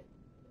now, huh?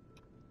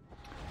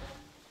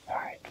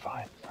 Alright,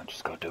 fine. I'll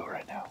just go do it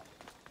right now.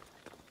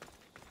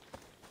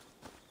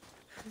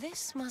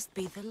 This must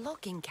be the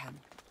logging camp.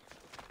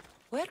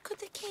 Where could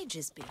the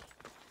cages be?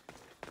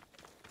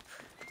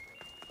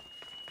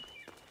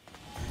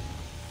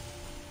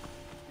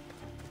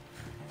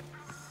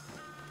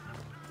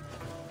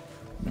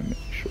 Let me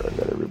make sure I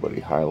got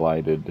everybody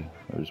highlighted.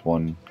 There's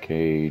 1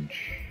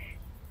 cage,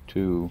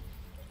 2.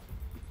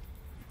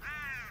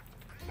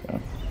 Okay.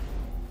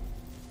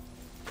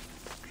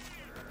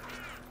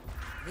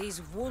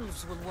 These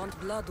wolves will want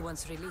blood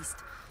once released.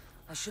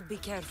 I should be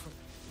careful.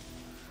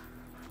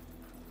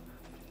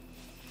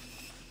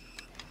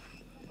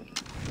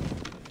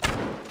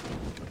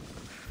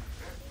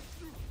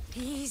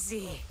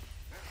 Easy.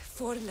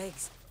 4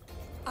 legs.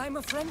 I'm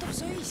a friend of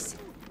Zoe's.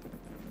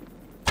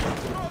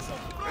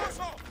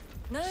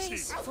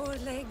 Nice, 4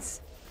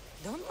 legs.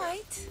 Don't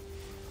bite.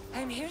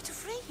 I'm here to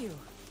free you.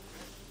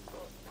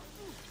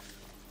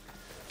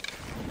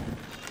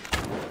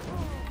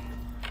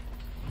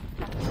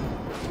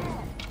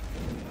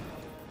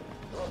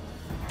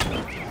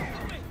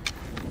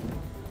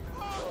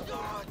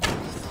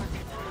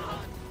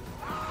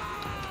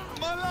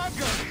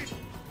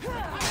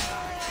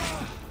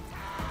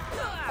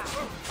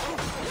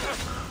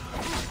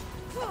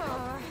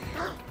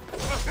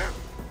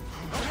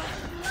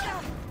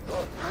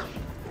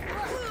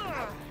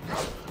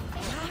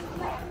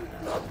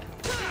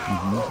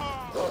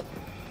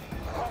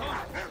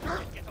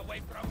 Get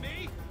away from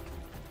me!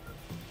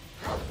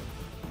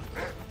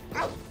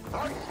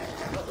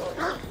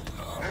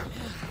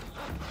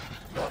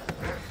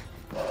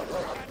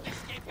 Can't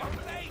escape your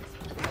blades!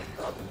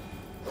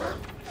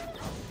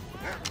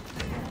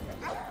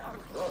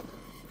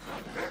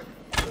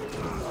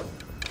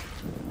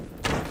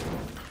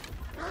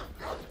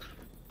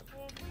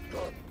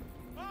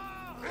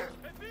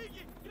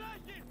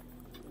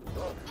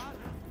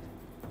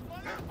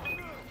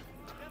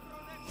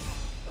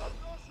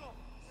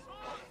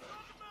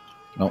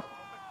 Nope.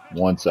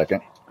 1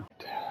 second.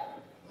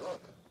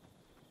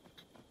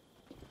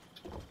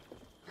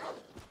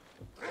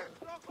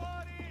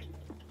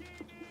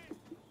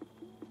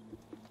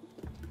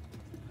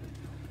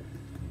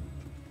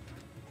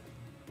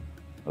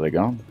 Are they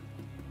gone?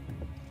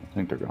 I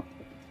think they're gone.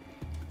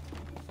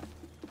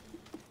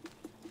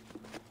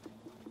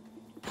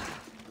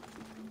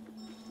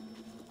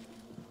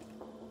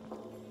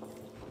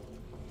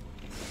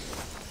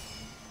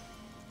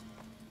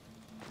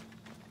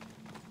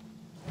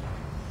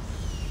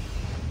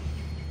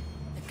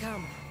 The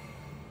camp.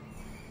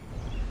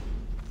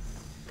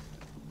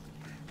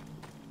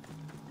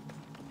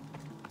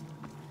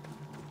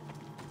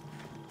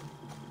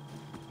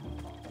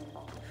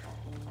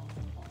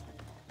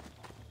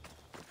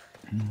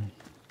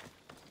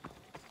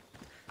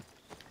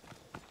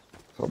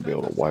 So I'll be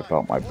able to wipe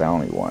out my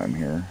bounty while I'm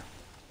here.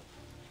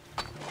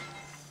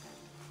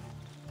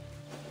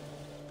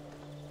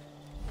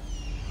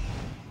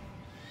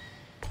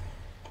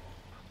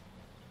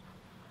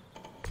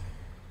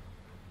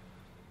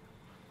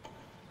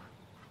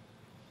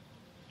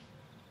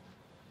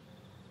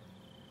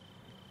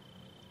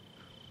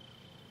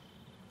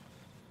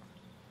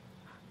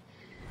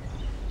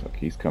 Look,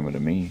 he's coming to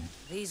me.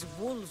 These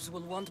wolves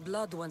will want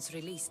blood once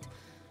released.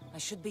 I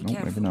should be Nope,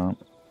 careful. maybe not.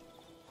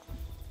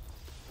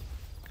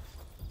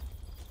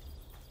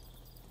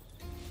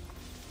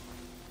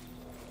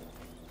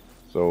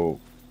 So,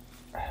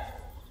 I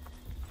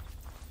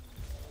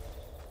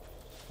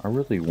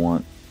really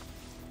want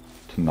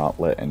to not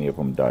let any of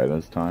them die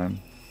this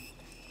time.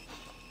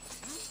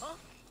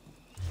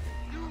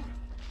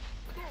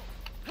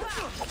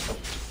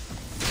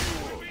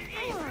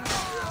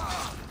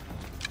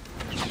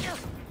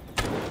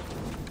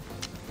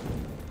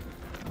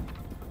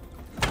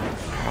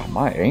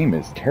 My aim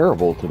is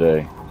terrible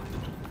today.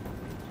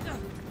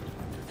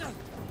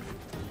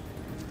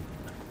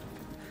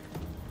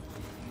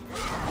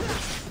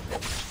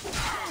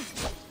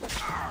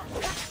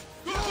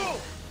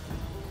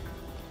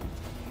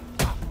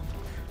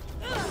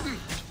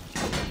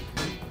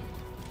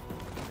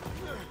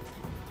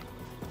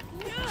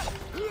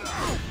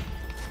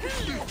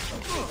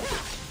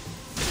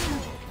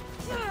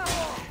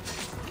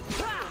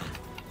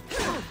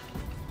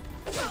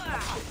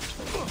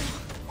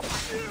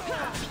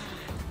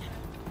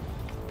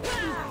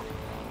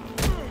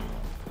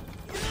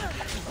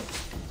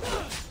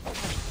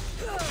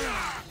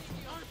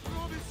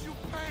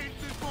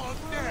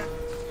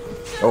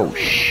 Oh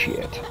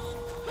shit.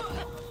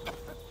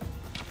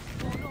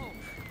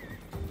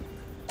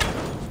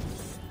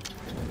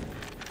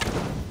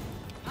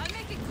 I'll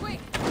make it quick.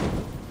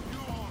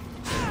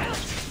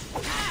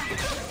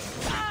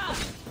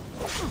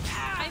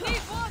 I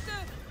need water.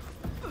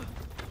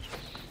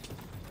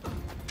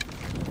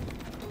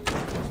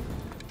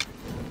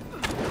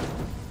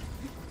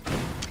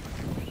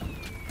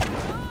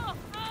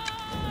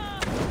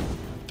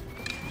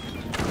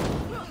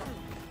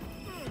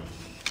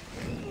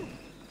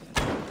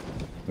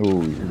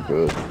 Ooh, you're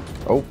good.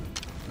 Oh.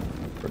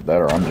 Or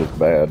that or I'm just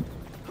bad.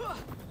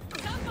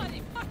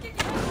 Somebody fucking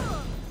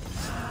help!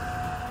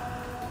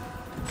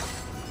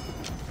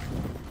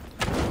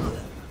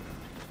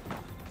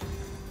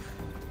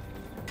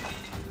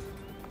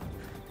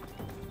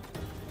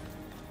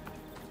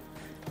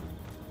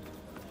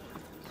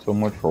 So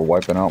much for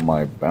wiping out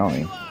my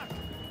bounty.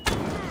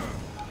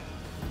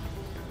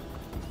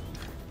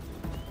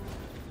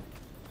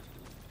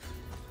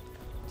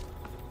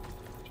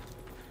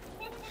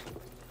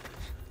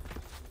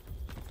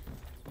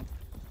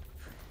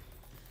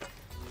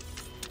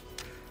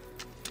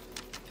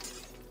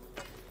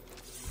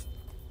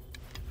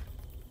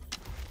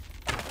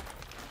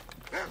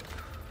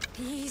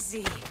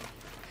 Easy.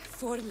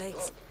 4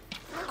 legs.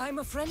 I'm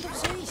a friend of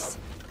Zoe's.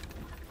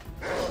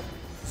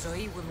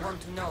 Zoe will want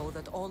to know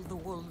that all the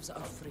wolves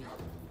are free.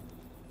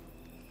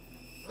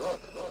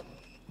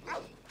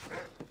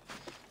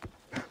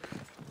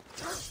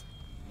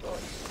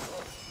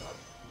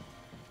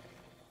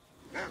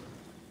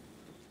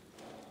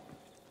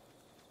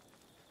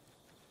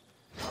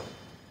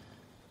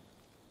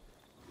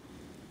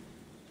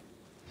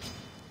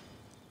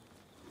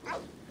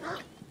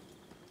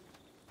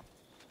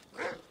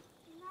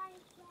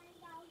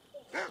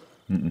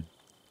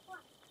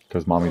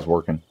 Because mommy's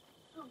working.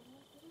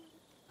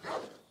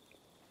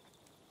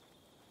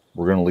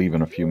 We're gonna leave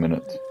in a few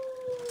minutes.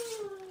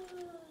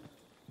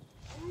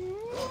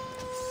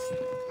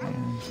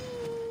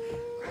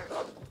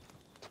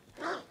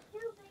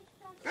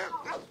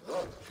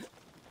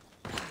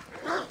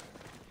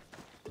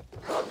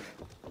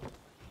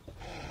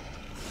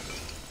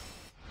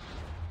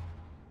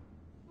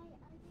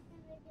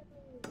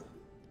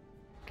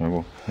 I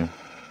will. Yeah.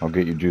 I'll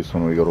get you juice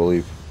when we go to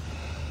leave.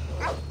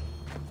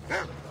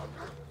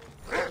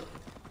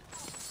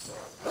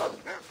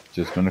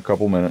 Just in a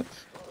couple minutes.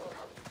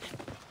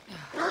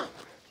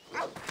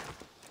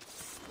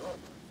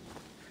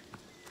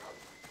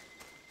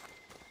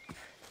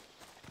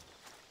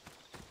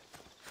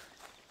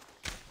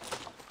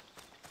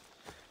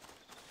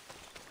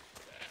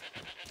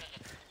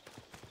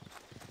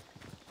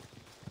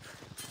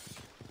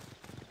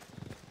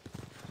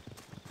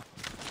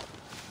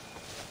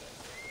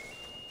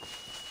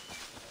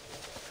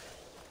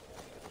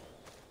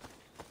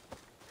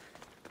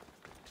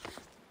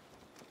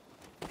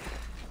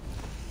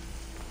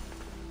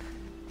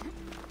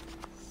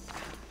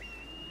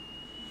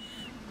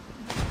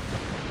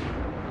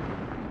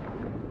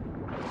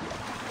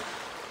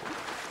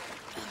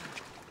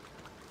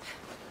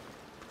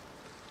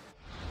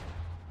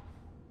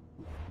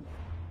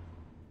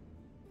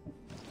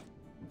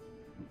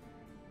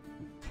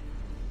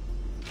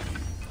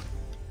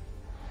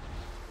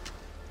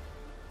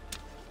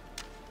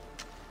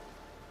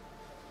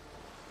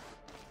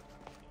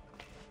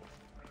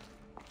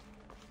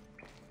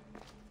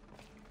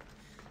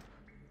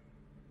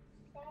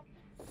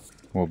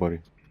 Well, buddy.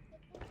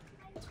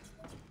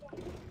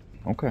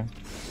 Okay.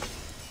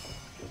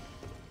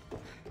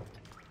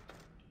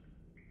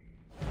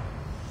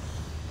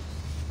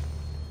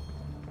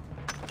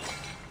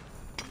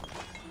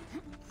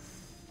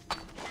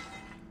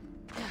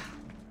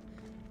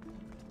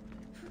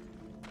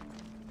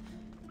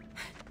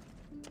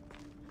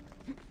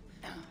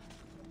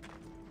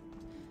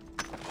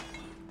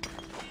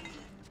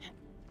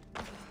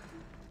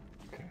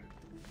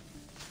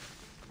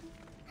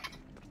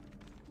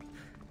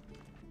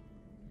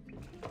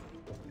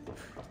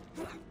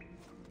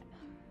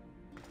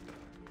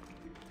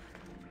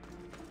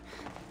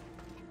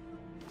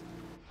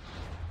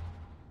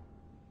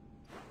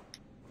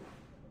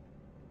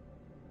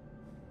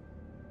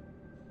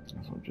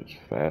 So just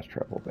fast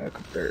travel back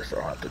up there so I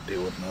don't have to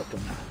deal with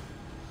nothing.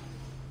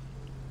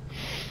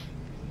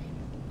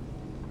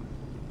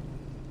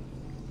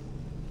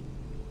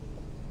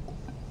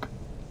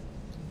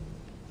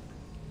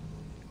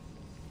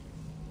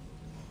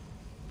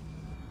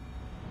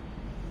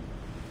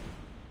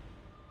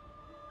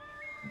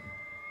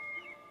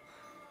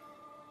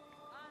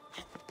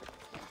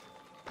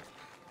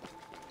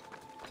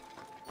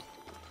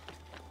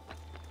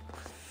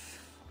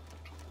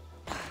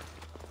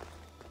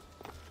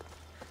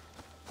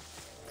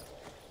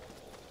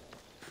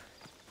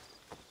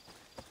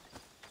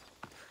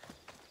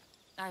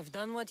 I've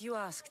done what you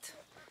asked.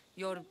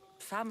 Your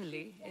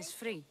family is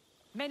free.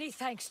 Many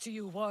thanks to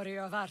you,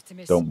 warrior of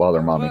Artemis. Don't bother,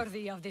 You're Mommy.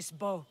 worthy of this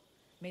bow.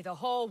 May the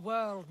whole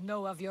world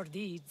know of your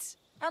deeds.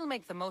 I'll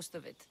make the most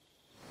of it.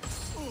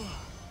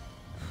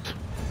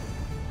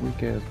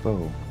 Weak ass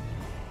bow.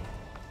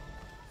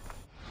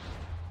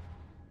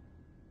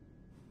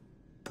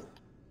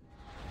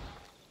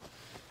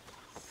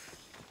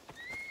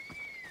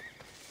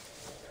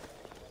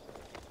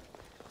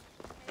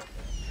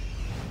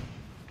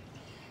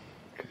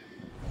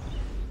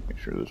 Make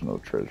sure there's no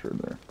treasure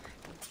there.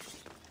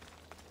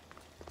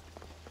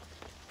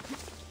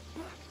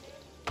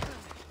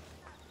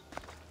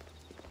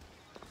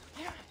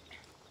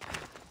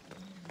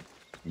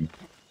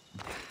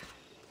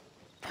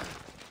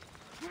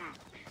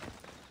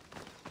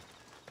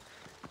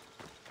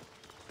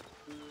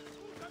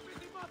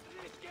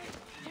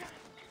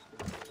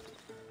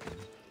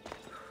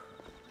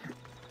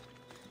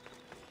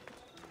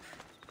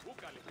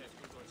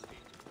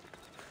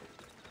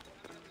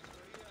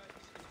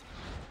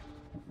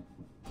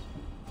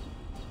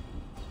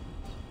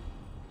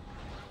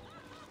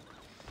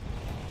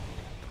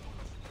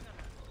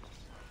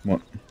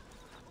 What?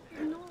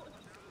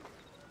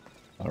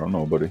 I don't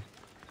know, buddy.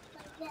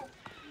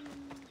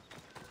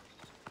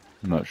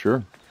 I'm not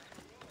sure.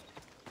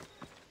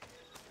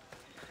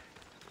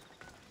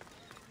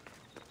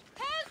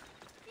 Help!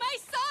 My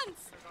sons!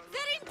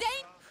 They're in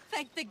danger!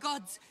 Thank the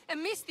gods!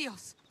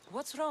 Emistios!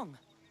 What's wrong?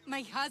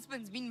 My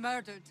husband's been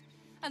murdered,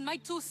 and my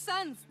 2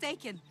 sons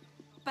taken.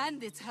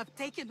 Bandits have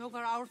taken over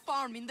our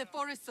farm in the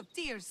Forests of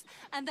Tears,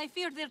 and I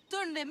fear they'll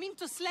turn them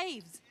into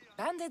slaves.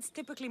 Bandits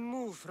typically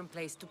move from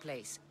place to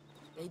place.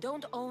 They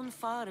don't own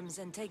farms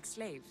and take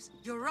slaves.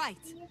 You're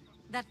right.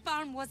 That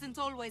farm wasn't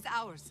always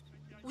ours.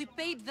 We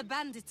paid the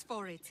bandits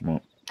for it.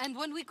 Well, And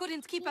when we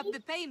couldn't keep up the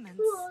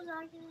payments...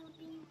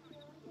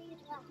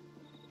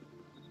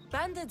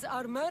 Bandits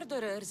are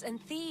murderers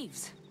and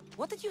thieves.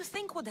 What did you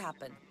think would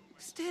happen?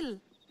 Still,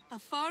 a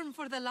farm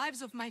for the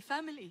lives of my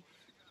family.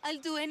 I'll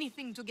do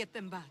anything to get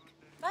them back.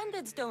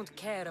 Bandits don't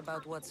care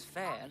about what's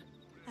fair.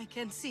 I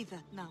can see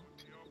that now.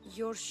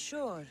 You're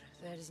sure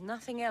there's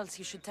nothing else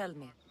you should tell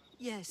me?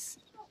 Yes.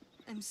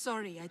 I'm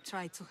sorry I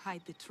tried to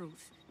hide the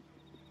truth.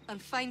 I'll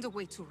find a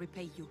way to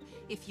repay you,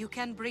 if you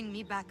can bring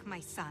me back my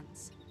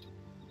sons.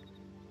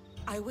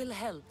 I will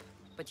help,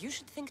 but you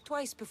should think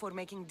twice before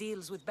making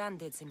deals with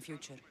bandits in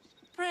future.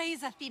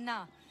 Praise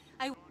Athena.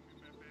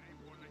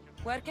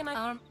 Where can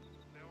I...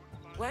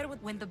 Where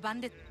would... When the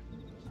bandit...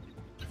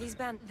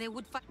 They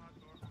would fight...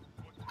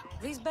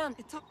 These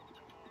bandits...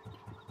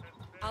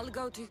 I'll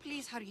go to...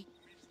 Please hurry.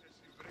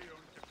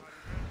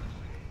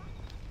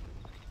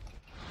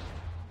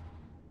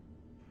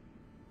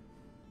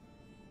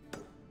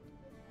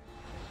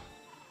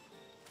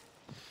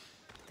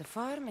 The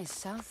farm is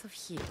south of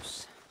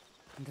Chios,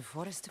 in the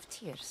Forest of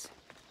Tears.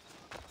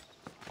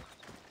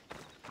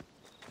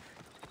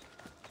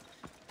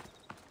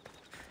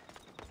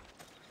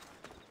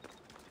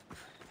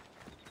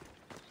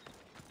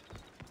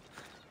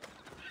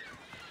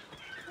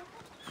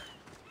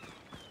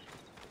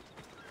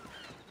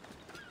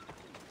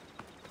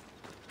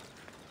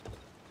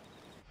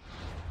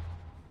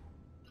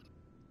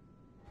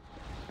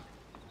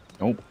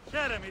 nope.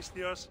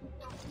 Emistios.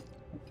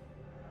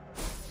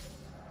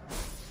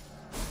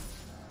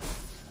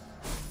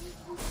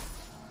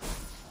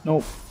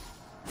 Nope.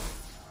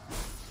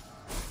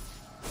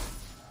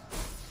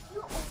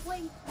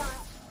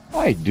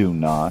 I do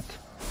not.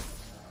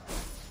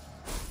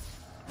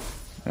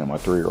 And my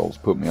 3-year-olds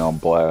put me on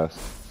blast.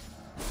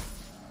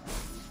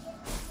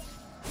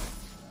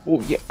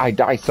 Well, yeah, I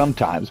die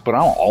sometimes, but I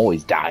don't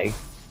always die.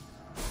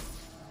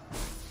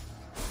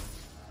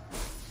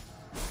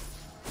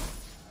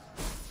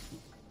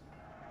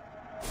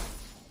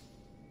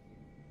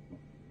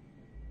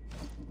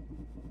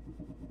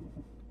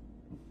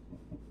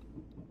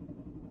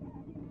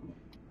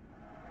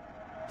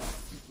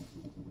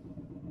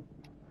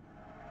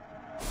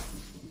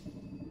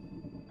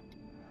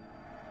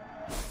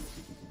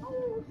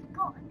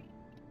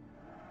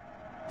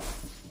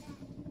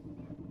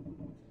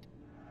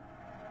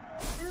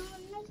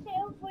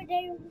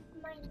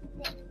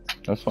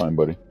 That's fine,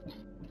 buddy.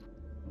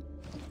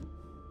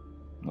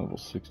 Level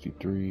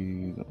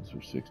 63, those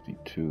are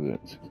 62,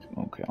 that's 60.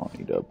 Okay, I don't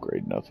need to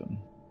upgrade nothing.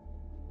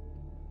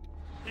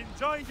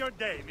 Enjoy your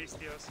day,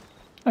 Mistios.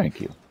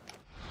 Thank you.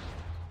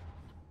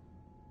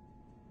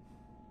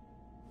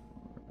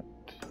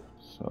 Right,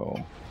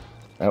 so,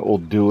 that will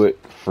do it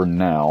for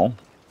now.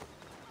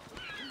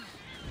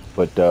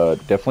 But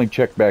definitely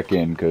check back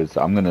in, because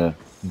I'm going to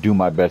do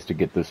my best to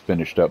get this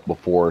finished up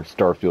before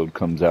Starfield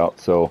comes out.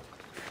 So,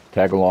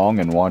 tag along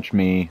and watch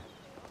me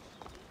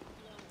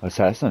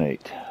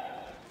assassinate.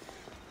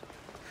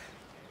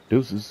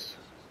 Deuces.